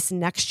of this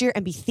next year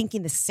and be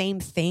thinking the same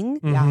thing?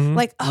 Mhm.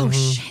 Like, oh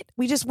Mhm. shit,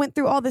 we just went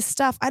through all this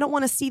stuff. I don't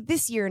want to see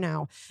this year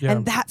now. Yeah.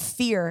 And that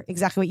fear,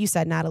 exactly what you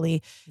said,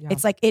 Natalie, Yeah.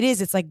 it's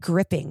like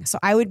gripping. So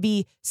I would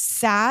be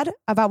sad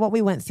about what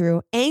we went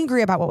through,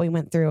 angry about what we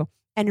went through,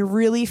 and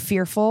really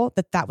fearful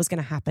that was going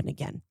to happen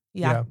again.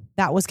 Yeah.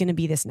 That was going to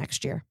be this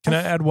next year. Can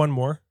I add one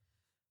more?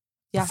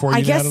 Yeah. Before I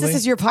you, guess Natalie? this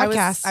is your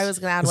podcast. I was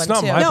going to add It's one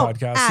not too. my No,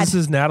 podcast. add. This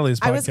is Natalie's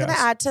podcast. I was going to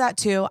add to that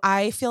too.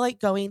 I feel like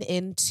going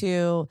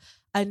into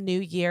a new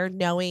year,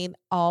 knowing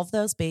all of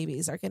those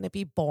babies are going to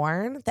be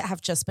born that have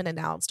just been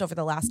announced over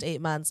the last 8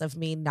 months of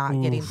me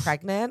not getting Oof.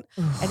 pregnant.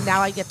 And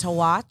now I get to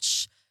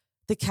watch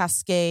the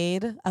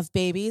cascade of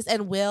babies.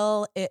 And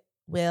will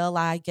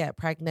I get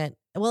pregnant?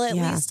 Will at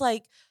Yeah. least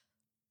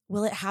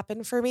will it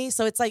happen for me?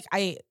 So it's like,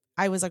 I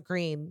was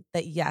agreeing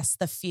that yes,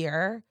 the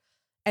fear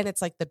and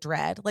it's like the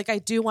dread. Like I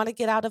do want to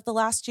get out of the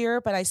last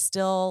year, but I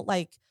still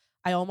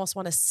I almost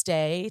want to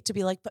stay to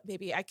be like, but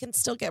maybe I can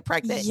still get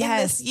pregnant in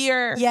Yes. this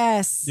year.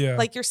 Yes. Yeah.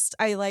 Like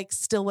I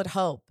still would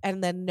hope.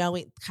 And then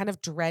knowing, kind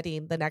of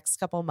dreading the next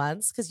couple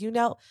months. Cause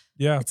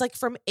yeah. it's like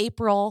from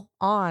April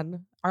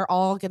on are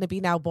all going to be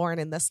now born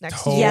in this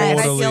next Totally. year. And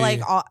I feel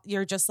like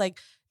you're just like,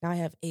 now I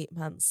have 8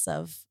 months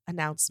of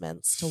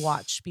announcements to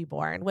watch be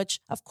born, which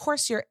of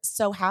course you're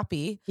so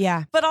happy,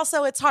 Yeah. but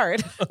also it's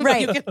hard.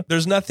 Right. You can-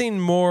 There's nothing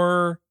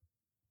more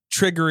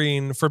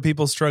triggering for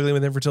people struggling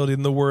with infertility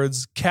than the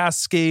words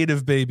cascade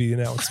of baby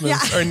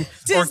announcements. Yeah. Or Is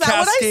that what I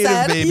cascade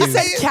said? of You babies. You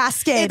said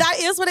cascade. that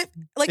is what it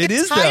It a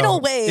is tidal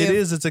though. wave. It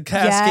is. It's a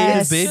cascade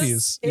Yes. of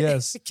babies. It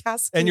Yes. is a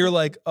cascade. And you're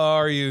like,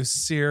 are you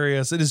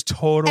serious? It is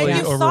totally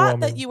and you overwhelming.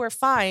 thought that you were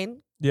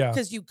fine yeah.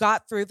 because you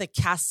got through the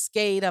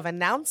cascade of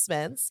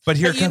announcements. But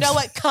here you comes know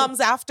what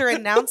comes after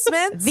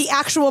announcements? the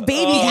actual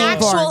baby Oh. The being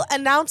actual born.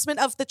 announcement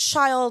of the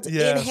child in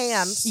Yes.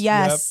 hand.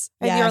 Yes.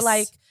 And Yes. you're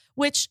like,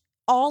 which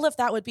all of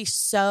that would be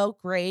so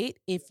great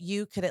if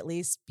you could at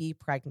least be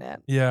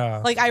pregnant.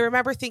 Yeah. Like I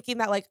remember thinking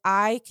that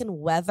I can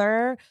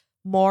weather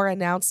more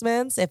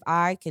announcements if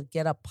I could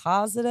get a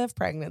positive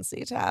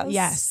pregnancy test.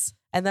 Yes.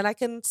 And then I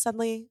could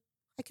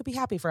be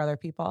happy for other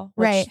people.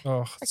 which Right.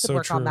 Oh, I could so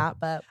work true. on that,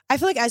 but I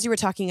feel like as you were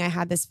talking, I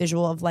had this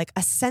visual of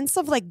a sense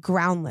of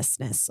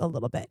groundlessness a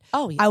little bit.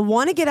 oh yeah. I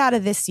want to get out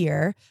of this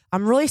year.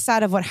 I'm really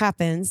sad of what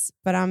happens,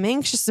 but I'm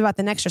anxious about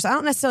the next year. So I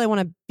don't necessarily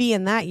want to be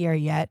in that year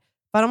yet,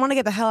 but I want to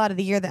get the hell out of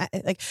the year that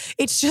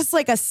it's just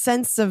a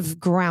sense of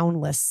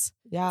groundless.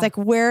 yeah. It's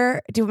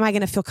where am I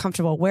going to feel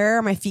comfortable? Where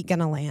are my feet going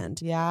to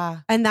land? yeah.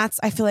 And I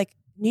feel like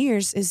New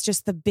Year's is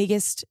just the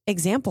biggest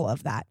example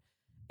of that.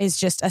 Is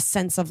just a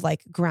sense of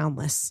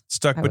groundless.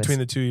 Stuck I was between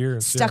the 2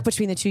 years. Stuck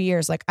between the 2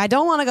 years. I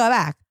don't want to go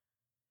back.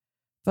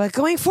 But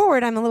going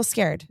forward, I'm a little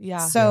scared. Yeah.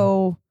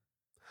 So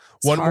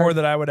it's One more hard.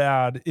 that I would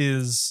add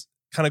is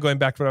kind of going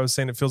back to what I was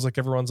saying. It feels like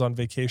everyone's on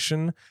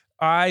vacation.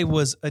 I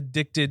was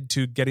addicted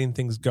to getting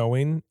things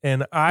going.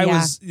 And I Yeah.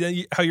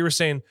 was, how you were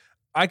saying,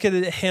 I could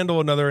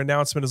handle another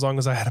announcement as long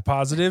as I had a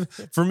positive.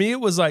 For me, it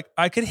was I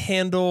could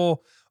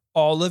handle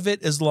all of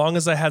it as long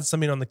as I had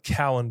something on the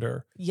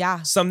calendar.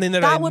 Yeah. Something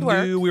that That I would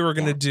knew work. we were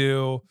going to Yeah.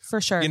 do.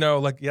 For sure.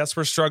 Yes,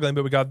 we're struggling,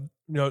 but we got,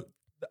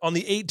 on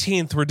the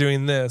 18th, we're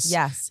doing this.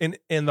 yes.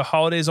 And the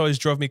holidays always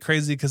drove me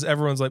crazy because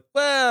everyone's like,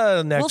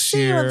 well, next We'll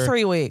see year. you in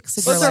 3 weeks.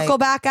 And we'll you're circle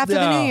back after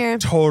the New Year.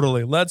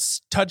 Totally.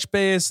 Let's touch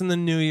base in the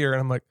new year.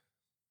 And I'm like,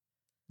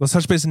 let's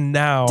touch base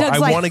now. Doug's I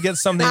like, want to get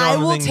something I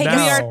on will the thing take a-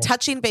 now. We are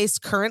touching base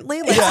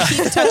currently. Let's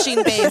Yeah. keep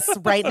touching base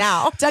right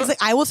now. Doug's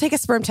like, I will take a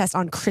sperm test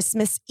on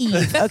Christmas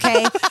Eve.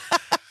 Okay.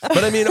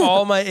 But I mean,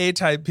 all my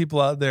A-type people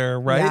out there,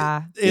 right?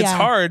 Yeah. It's Yeah.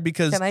 hard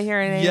because Can I hear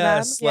an amen?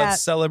 yes, Yeah.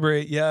 let's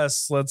celebrate.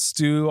 Yes, let's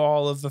do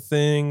all of the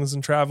things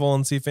and travel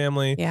and see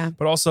family. Yeah.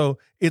 But also,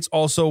 it's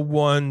also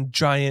one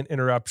giant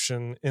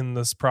interruption in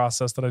this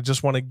process that I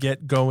just want to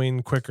get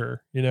going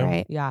quicker,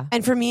 Right. Yeah.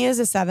 And for me as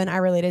a 7, I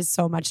related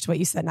so much to what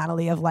you said,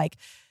 Natalie, of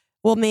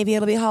well, maybe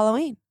it'll be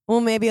Halloween. Well,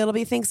 maybe it'll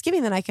be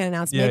Thanksgiving that I can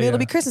announce. Yeah, Maybe it'll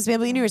yeah. be Christmas. Maybe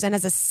it'll be New Year's. And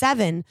as a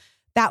 7,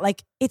 that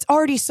it's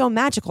already so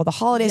magical. The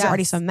holidays are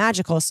already Yes. so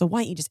magical. So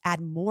why don't you just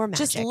add more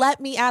magic? Just let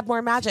me add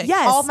more magic.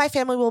 Yes. All of my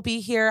family will be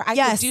here. I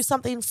Yes. can do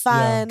something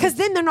fun. Because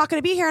then they're not going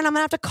to be here and I'm going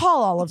to have to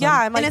call all of them. yeah,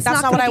 I'm And like, it's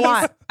that's not what I gonna be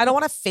want. I don't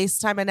want to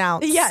FaceTime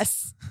announce.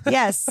 Yes.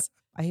 Yes.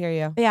 I hear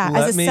you. Yeah.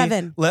 As a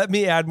 7. Let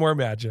me add more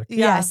magic.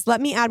 Yeah. Yes.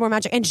 Let me add more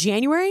magic. And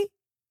January,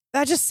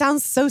 that just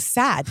sounds so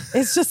sad.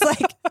 It's just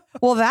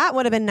well, that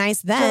would have been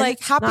nice then. So like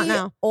not happy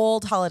now.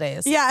 old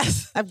holidays.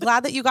 Yes. I'm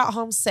glad that you got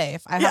home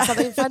safe. I have Yeah.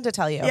 something fun to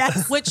tell you.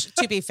 Yes. Which,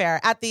 to be fair,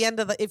 at the end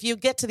of if you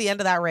get to the end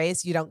of that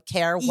race, you don't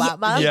care what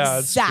month. Yeah,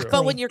 it's true. Exactly.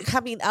 But when you're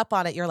coming up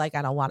on it, you're like,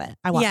 I don't want it.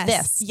 I want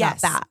this,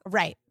 yes, not that.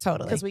 Right.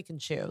 Totally. Because we can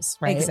choose,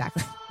 right?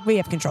 Exactly. We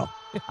have control.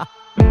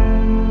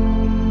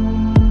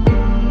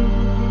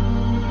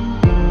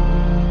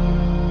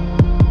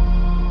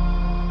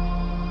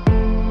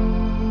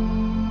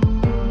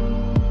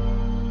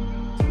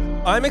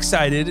 I'm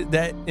excited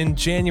that in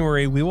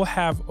January we will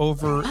have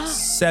over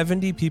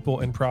 70 people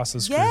in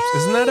process groups.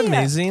 Isn't that Yay!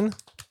 amazing?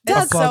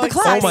 That's Applause. so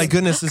exciting. Oh my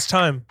goodness, it's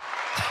time.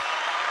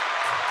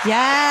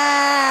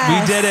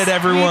 Yes. We did it,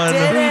 everyone. We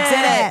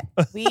did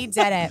it. We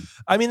did it.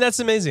 I mean, that's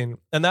amazing.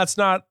 And that's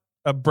not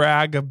a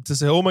brag to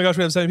say, oh my gosh,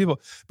 we have 7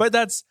 people. But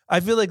I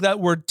feel like that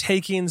we're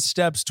taking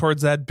steps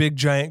towards that big,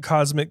 giant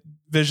cosmic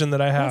vision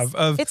that I have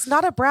of. It's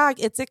not a brag.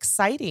 It's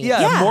exciting.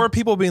 Yeah, more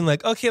people being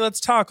like, okay, let's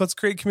talk. Let's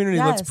create community.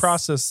 Yes. Let's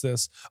process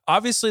this.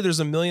 Obviously, there's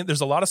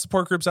a lot of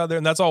support groups out there,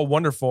 and that's all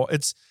wonderful.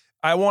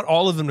 I want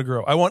all of them to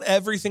grow. I want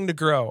everything to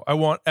grow. I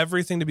want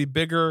everything to be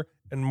bigger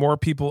and more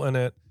people in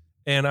it.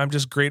 And I'm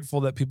just grateful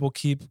that people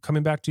keep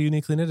coming back to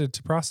Uniquely Knitted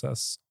to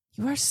process.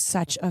 You are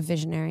such a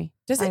visionary.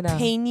 Does I it know.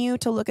 pain you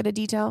to look at a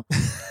detail?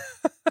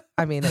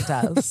 I mean, it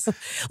does.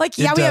 Like,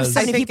 It yeah, we have does. so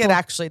I many think people. it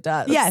actually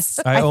does. Yes,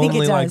 I I think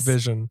only it like does.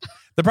 vision.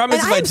 The problem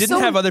is And if I I'm didn't so-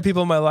 have other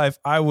people in my life,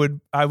 I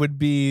would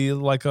be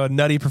like a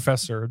nutty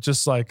professor,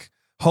 just like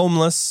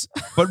homeless,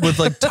 but with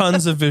like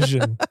tons of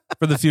vision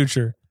for the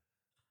future.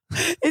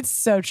 It's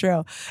so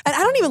true. And I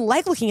don't even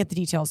like looking at the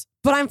details,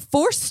 but I'm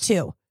forced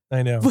to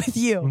I know. with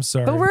you. I'm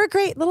sorry. But we're a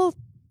great little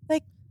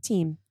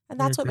team. And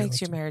that's You're what a makes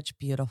great your marriage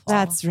beautiful.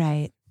 That's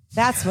right.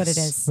 That's what it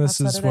is. This That's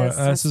is what it what is.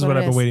 this is That's what what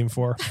I've it been is. waiting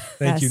for.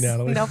 Thank you, Yes.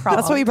 Natalie. No problem.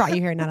 That's why we brought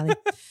you here, Natalie.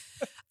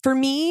 For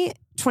me,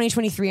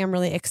 2023, I'm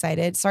really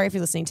excited. Sorry if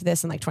you're listening to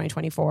this in like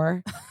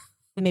 2024.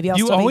 Maybe I'll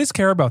You still be- always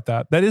care about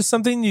that. That is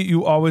something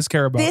you always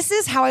care about. This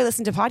is how I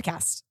listen to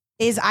podcasts.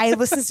 Is I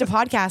listen to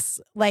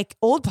podcasts, like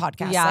old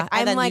podcasts. Yeah. Like, and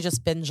I'm then like, you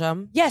just binge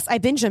them. yes, I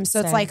binge them.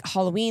 So it's Same. like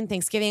Halloween,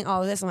 Thanksgiving,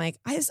 all of this. I'm like,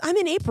 I'm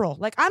in April.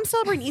 Like I'm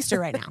celebrating Easter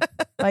right now.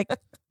 Like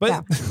but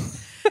yeah.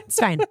 It's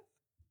fine.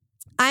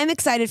 I'm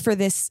excited for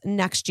this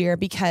next year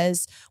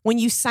because when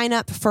you sign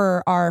up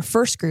for our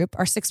first group,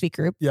 our 6-week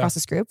group, Yeah.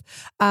 process group,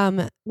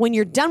 when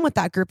you're done with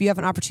that group, you have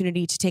an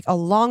opportunity to take a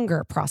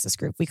longer process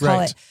group. We call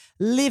Right. it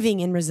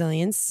Living in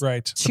Resilience.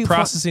 right. Two The po-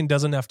 processing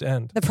doesn't have to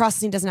end. The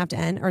processing doesn't have to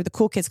end, or the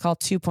cool kids call it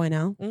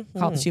 2.0,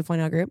 call it the Mhm.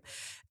 2.0 group.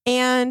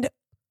 And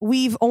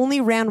we've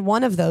only ran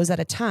one of those at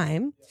a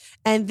time.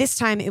 And this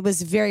time it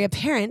was very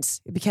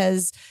apparent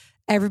because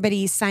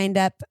everybody signed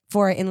up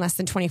for it in less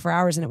than 24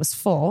 hours and it was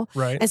full.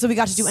 Right. And so we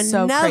got to do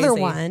So another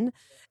crazy. one.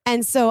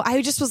 And so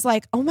I just was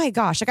like, oh my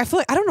gosh. Like I feel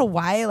like, I don't know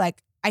why,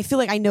 like I feel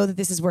like I know that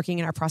this is working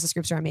and our process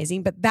groups are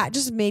amazing, but that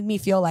just made me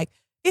feel like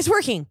it's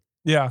working.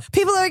 Yeah.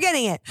 People are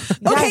getting it.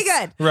 Okay,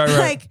 Yes. good. Right, right.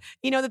 Like,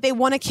 you know, that they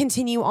want to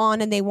continue on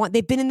and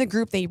they've been in the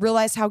group. They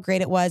realized how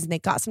great it was and they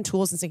got some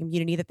tools and some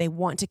community that they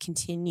want to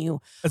continue.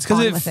 It's because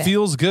on it with it.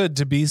 feels good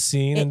to be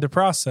seen It- and to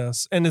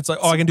process. And it's like,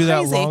 oh, I can do that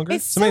crazy. longer. It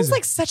It's sounds amazing.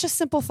 like such a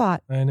simple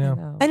thought I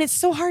know. and it's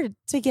so hard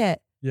to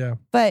get. Yeah.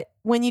 But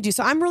when you do,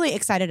 so I'm really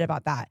excited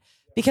about that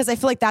because I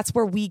feel like that's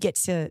where we get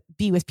to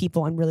be with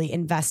people and really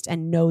invest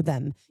and know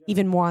them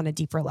even more on a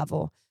deeper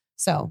level.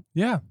 So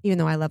Yeah. even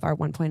though I love our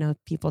 1.0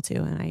 people too,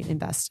 and I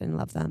invest and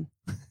love them.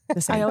 The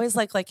same. I always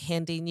like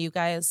handing you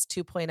guys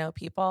 2.0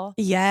 people.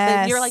 yes.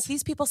 And you're like,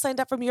 these people signed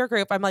up from your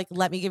group. I'm like,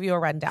 let me give you a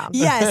rundown.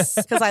 yes.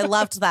 Because I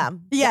loved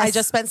them. Yes. I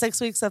just spent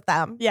 6 weeks with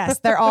them. Yes.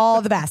 They're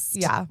all the best.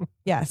 Yeah.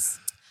 Yes.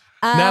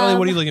 Natalie, what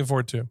are Um, you looking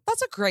forward to?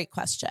 That's a great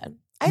question.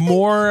 I think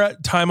More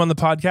time on the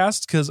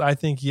podcast? Because I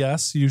think,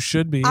 yes, you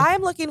should be.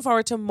 I'm looking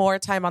forward to more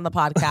time on the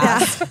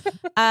podcast.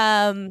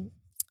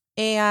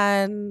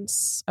 And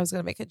I was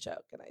going to make a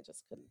joke and I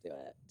just couldn't do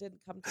it. Didn't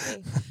come to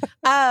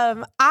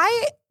me.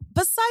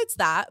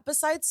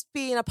 Besides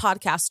being a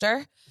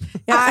podcaster,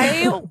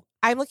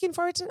 I'm looking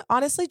forward to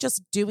honestly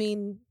just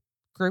doing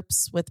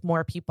groups with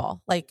more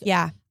people. Like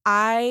Yeah.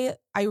 I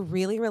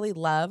really, really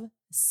love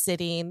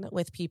sitting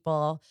with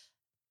people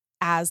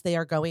as they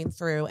are going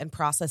through and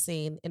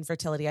processing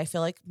infertility. I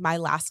feel like my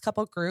last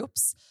couple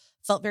groups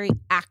felt very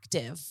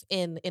active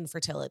in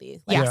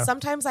infertility. Like Yeah.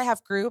 sometimes I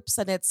have groups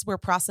and we're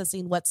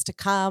processing what's to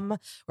come,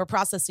 we're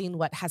processing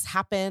what has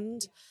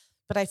happened.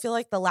 But I feel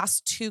like the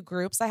last 2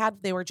 groups I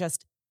had, they were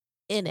just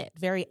in it,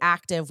 very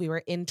active. We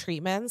were in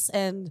treatments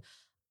and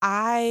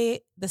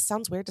this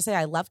sounds weird to say,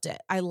 I loved it.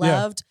 I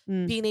loved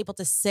Mm. being able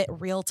to sit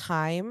real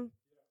time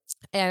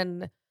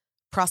and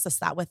process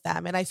that with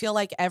them. And I feel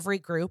like every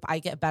group I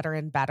get better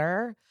and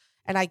better.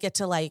 And I get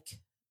to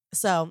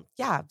So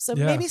Yeah.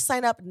 maybe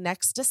sign up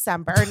next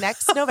December,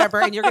 next November,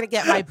 and you're going to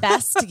get my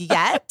best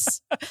yet.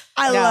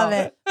 I No. love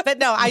it. But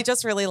no, I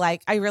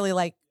really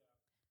like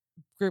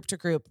group to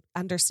group,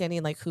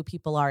 understanding like who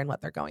people are and what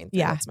they're going through.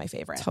 Yeah. That's my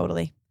favorite.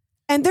 Totally.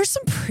 And there's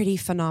some pretty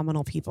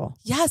phenomenal people.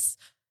 Yes.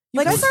 You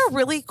Like- guys are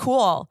really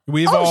cool.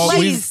 We've Oh, all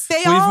please.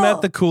 we've They all-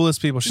 met the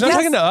coolest people. She's not Yes.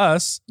 talking to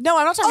us. No,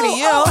 I'm not talking to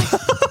you.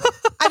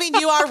 I mean,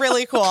 you are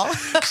really cool.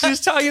 She's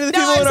talking to the No,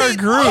 people I'm in our saying-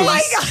 group. Oh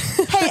my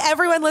God. Hey,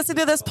 everyone listen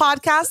to this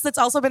podcast that's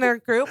also been in our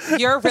group.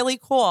 You're really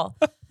cool.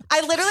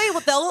 I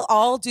literally, they'll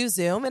all do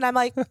Zoom and I'm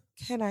like,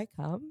 can I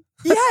come?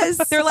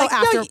 Yes. They're like,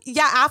 after. no,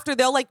 yeah, after.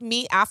 They'll like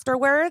meet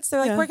afterwards. They're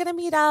like, Yeah. we're going to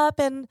meet up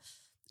and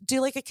do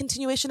like a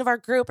continuation of our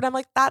group. And I'm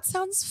like, that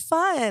sounds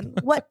fun.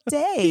 What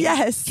day?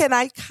 Yes. Can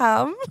I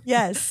come?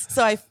 Yes.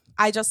 So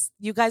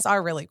you guys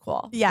are really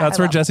cool. Yeah. That's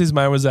I where love Jesse's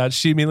mind was at.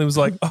 She immediately was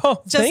like,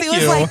 "Oh, Jesse thank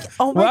was you." like,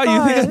 oh my wow,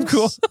 gosh. you think I'm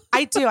cool?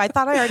 I do. I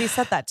thought I already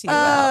said that to you.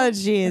 Oh,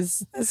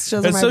 geez. This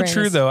shows It's my so brain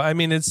true, is- though. I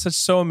mean, it's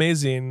so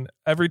amazing.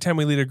 Every time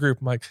we lead a group,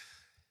 I'm like,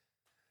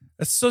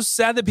 It's so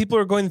sad that people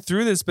are going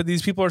through this, but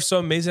these people are so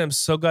amazing. I'm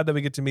so glad that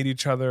we get to meet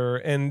each other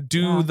and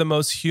do the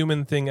most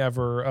human thing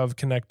ever of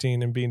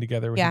connecting and being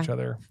together with each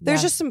other.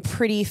 There's just some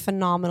pretty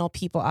phenomenal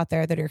people out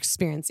there that are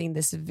experiencing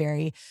this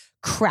very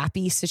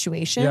crappy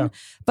situation,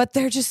 but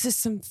they're just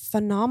some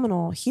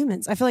phenomenal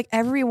humans. I feel like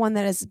everyone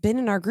that has been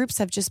in our groups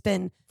have just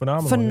been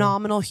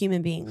phenomenal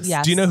human beings.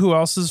 Yes. Do you know who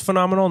else is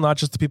phenomenal? Not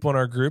just the people in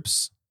our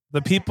groups,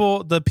 the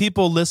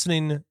people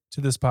listening to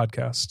this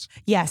podcast.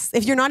 Yes.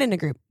 If you're not in a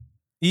group.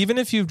 Even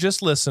if you've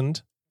just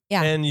listened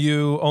and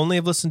you only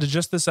have listened to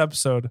just this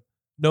episode,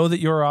 know that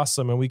you're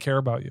awesome and we care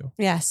about you.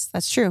 Yes,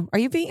 that's true. Are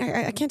you being,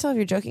 I can't tell if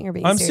you're joking or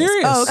being I'm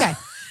serious. Oh, okay.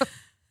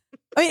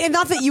 I mean, and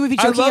not that you would be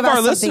joking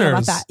about something listeners.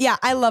 about that. Yeah,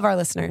 I love our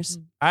listeners.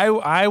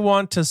 I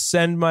want to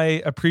send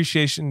my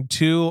appreciation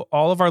to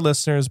all of our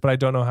listeners, but I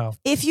don't know how.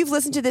 If you've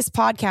listened to this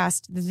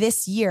podcast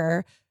this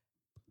year,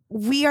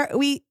 we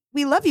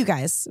love you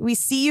guys. We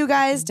see you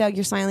guys. Doug,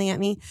 you're smiling at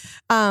me.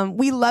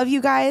 We love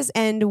you guys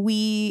and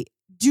we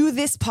do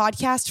this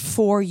podcast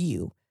for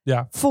you.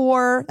 Yeah.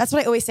 That's what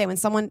I always say when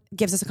someone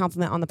gives us a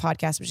compliment on the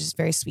podcast, which is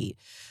very sweet.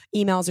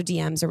 Emails or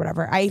DMs or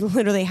whatever. I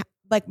literally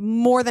like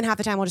more than half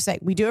the time we'll just say,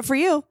 we do it for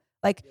you.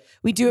 Like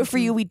we do it for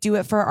you. We do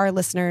it for our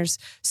listeners.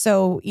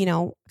 So, you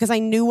know, because I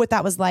knew what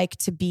that was like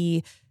to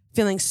be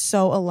feeling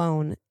so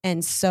alone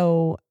and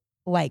so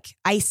like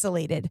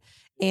isolated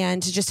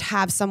and to just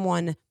have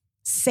someone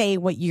say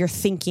what you're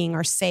thinking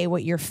or say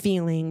what you're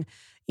feeling.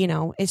 You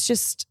know, it's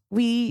just,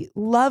 we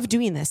love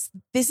doing this.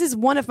 This is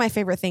one of my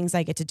favorite things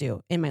I get to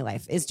do in my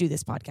life is do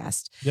this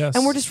podcast. Yes.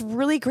 And we're just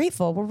really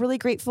grateful. We're really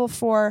grateful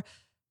for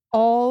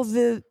all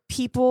the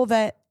people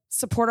that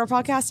support our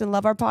podcast and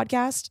love our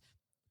podcast.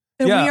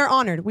 And we are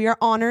honored. We are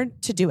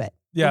honored to do it.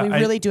 Yeah. And we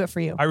really do it for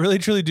you. I really,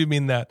 truly do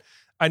mean that.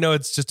 I know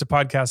it's just a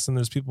podcast and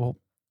there's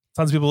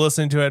tons of people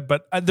listening to it,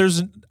 but I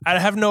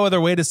have no other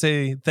way to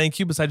say thank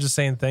you besides just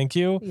saying thank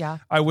you. Yeah.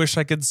 I wish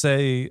we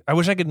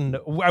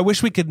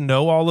could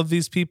know all of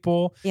these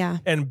people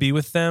and be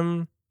with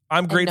them.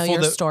 I'm grateful know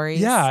your stories.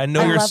 Yeah, I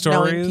know I your love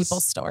stories. knowing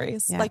people's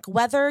stories. Yeah. Like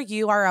whether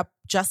you are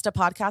just a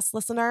podcast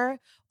listener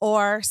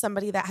or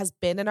somebody that has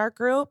been in our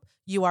group,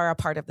 you are a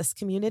part of this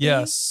community.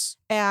 Yes.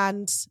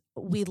 And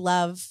we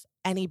love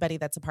anybody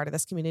that's a part of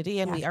this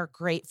community and we are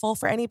grateful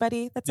for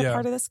anybody that's a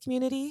part of this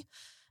community.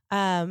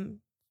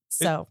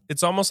 So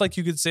it's almost like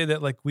you could say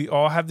that like we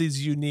all have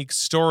these unique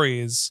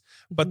stories,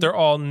 but they're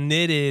all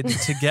knitted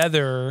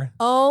together.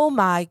 Oh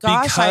my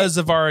gosh. Because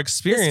of our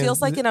experience. This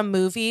feels like in a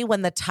movie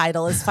when the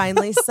title is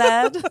finally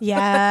said.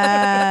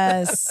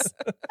 Yes.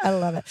 I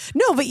love it.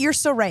 No, but you're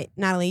so right,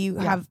 Natalie.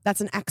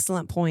 That's an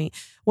excellent point.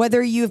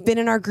 Whether you've been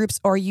in our groups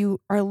or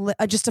you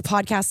are just a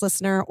podcast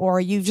listener or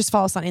you just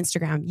follow us on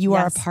Instagram, you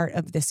are a part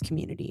of this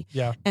community.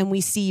 Yeah. And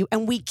we see you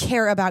and we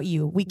care about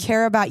you. We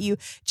care about you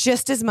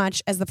just as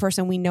much as the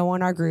person we know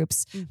in our groups.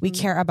 Mm-hmm. We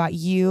care about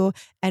you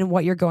and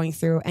what you're going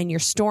through and your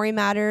story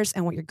matters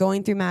and what you're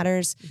going through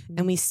matters. Mm-hmm.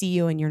 And we see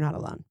you and you're not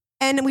alone.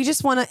 And we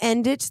just want to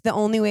end it the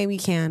only way we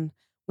can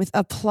with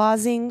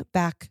applauding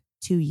back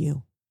to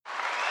you.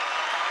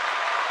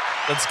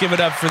 Let's give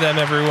it up for them,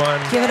 everyone.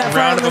 Give it up a for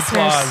round our of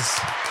applause.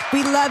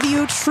 We love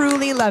you,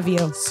 truly love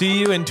you. See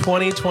you in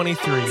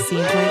 2023. See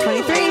you in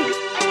 2023.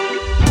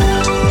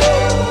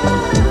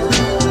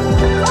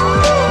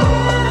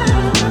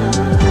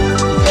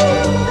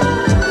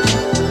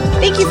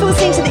 Thank you for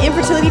listening to the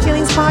Infertility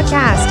Feelings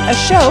Podcast, a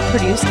show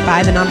produced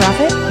by the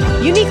nonprofit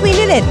Uniquely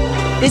Knitted.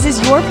 This is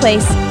your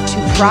place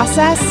to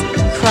process,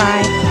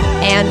 cry,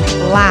 and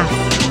laugh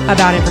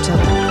about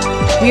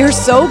infertility. We are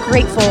so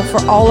grateful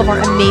for all of our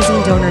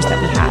amazing donors that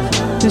we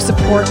have who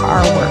support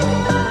our work.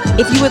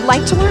 If you would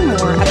like to learn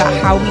more about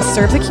how we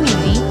serve the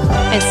community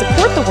and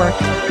support the work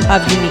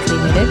of Uniquely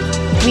Knitted,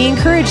 we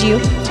encourage you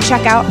to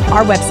check out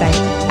our website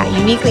at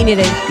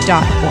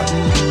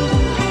uniquelyknitted.org.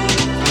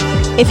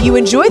 If you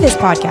enjoy this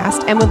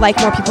podcast and would like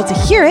more people to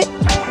hear it,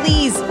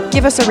 please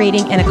give us a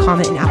rating and a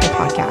comment in Apple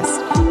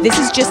Podcasts. This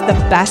is just the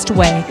best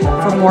way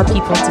for more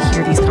people to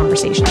hear these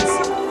conversations.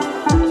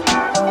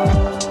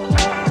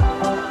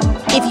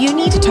 If you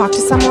need to talk to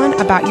someone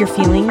about your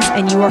feelings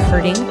and you are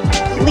hurting,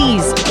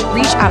 please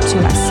reach out to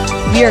us.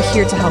 We are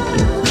here to help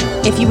you.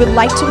 If you would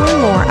like to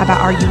learn more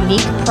about our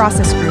unique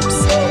process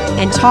groups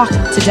and talk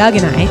to Doug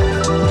and I,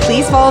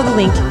 please follow the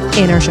link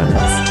in our show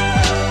notes.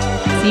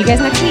 See you guys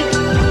next week.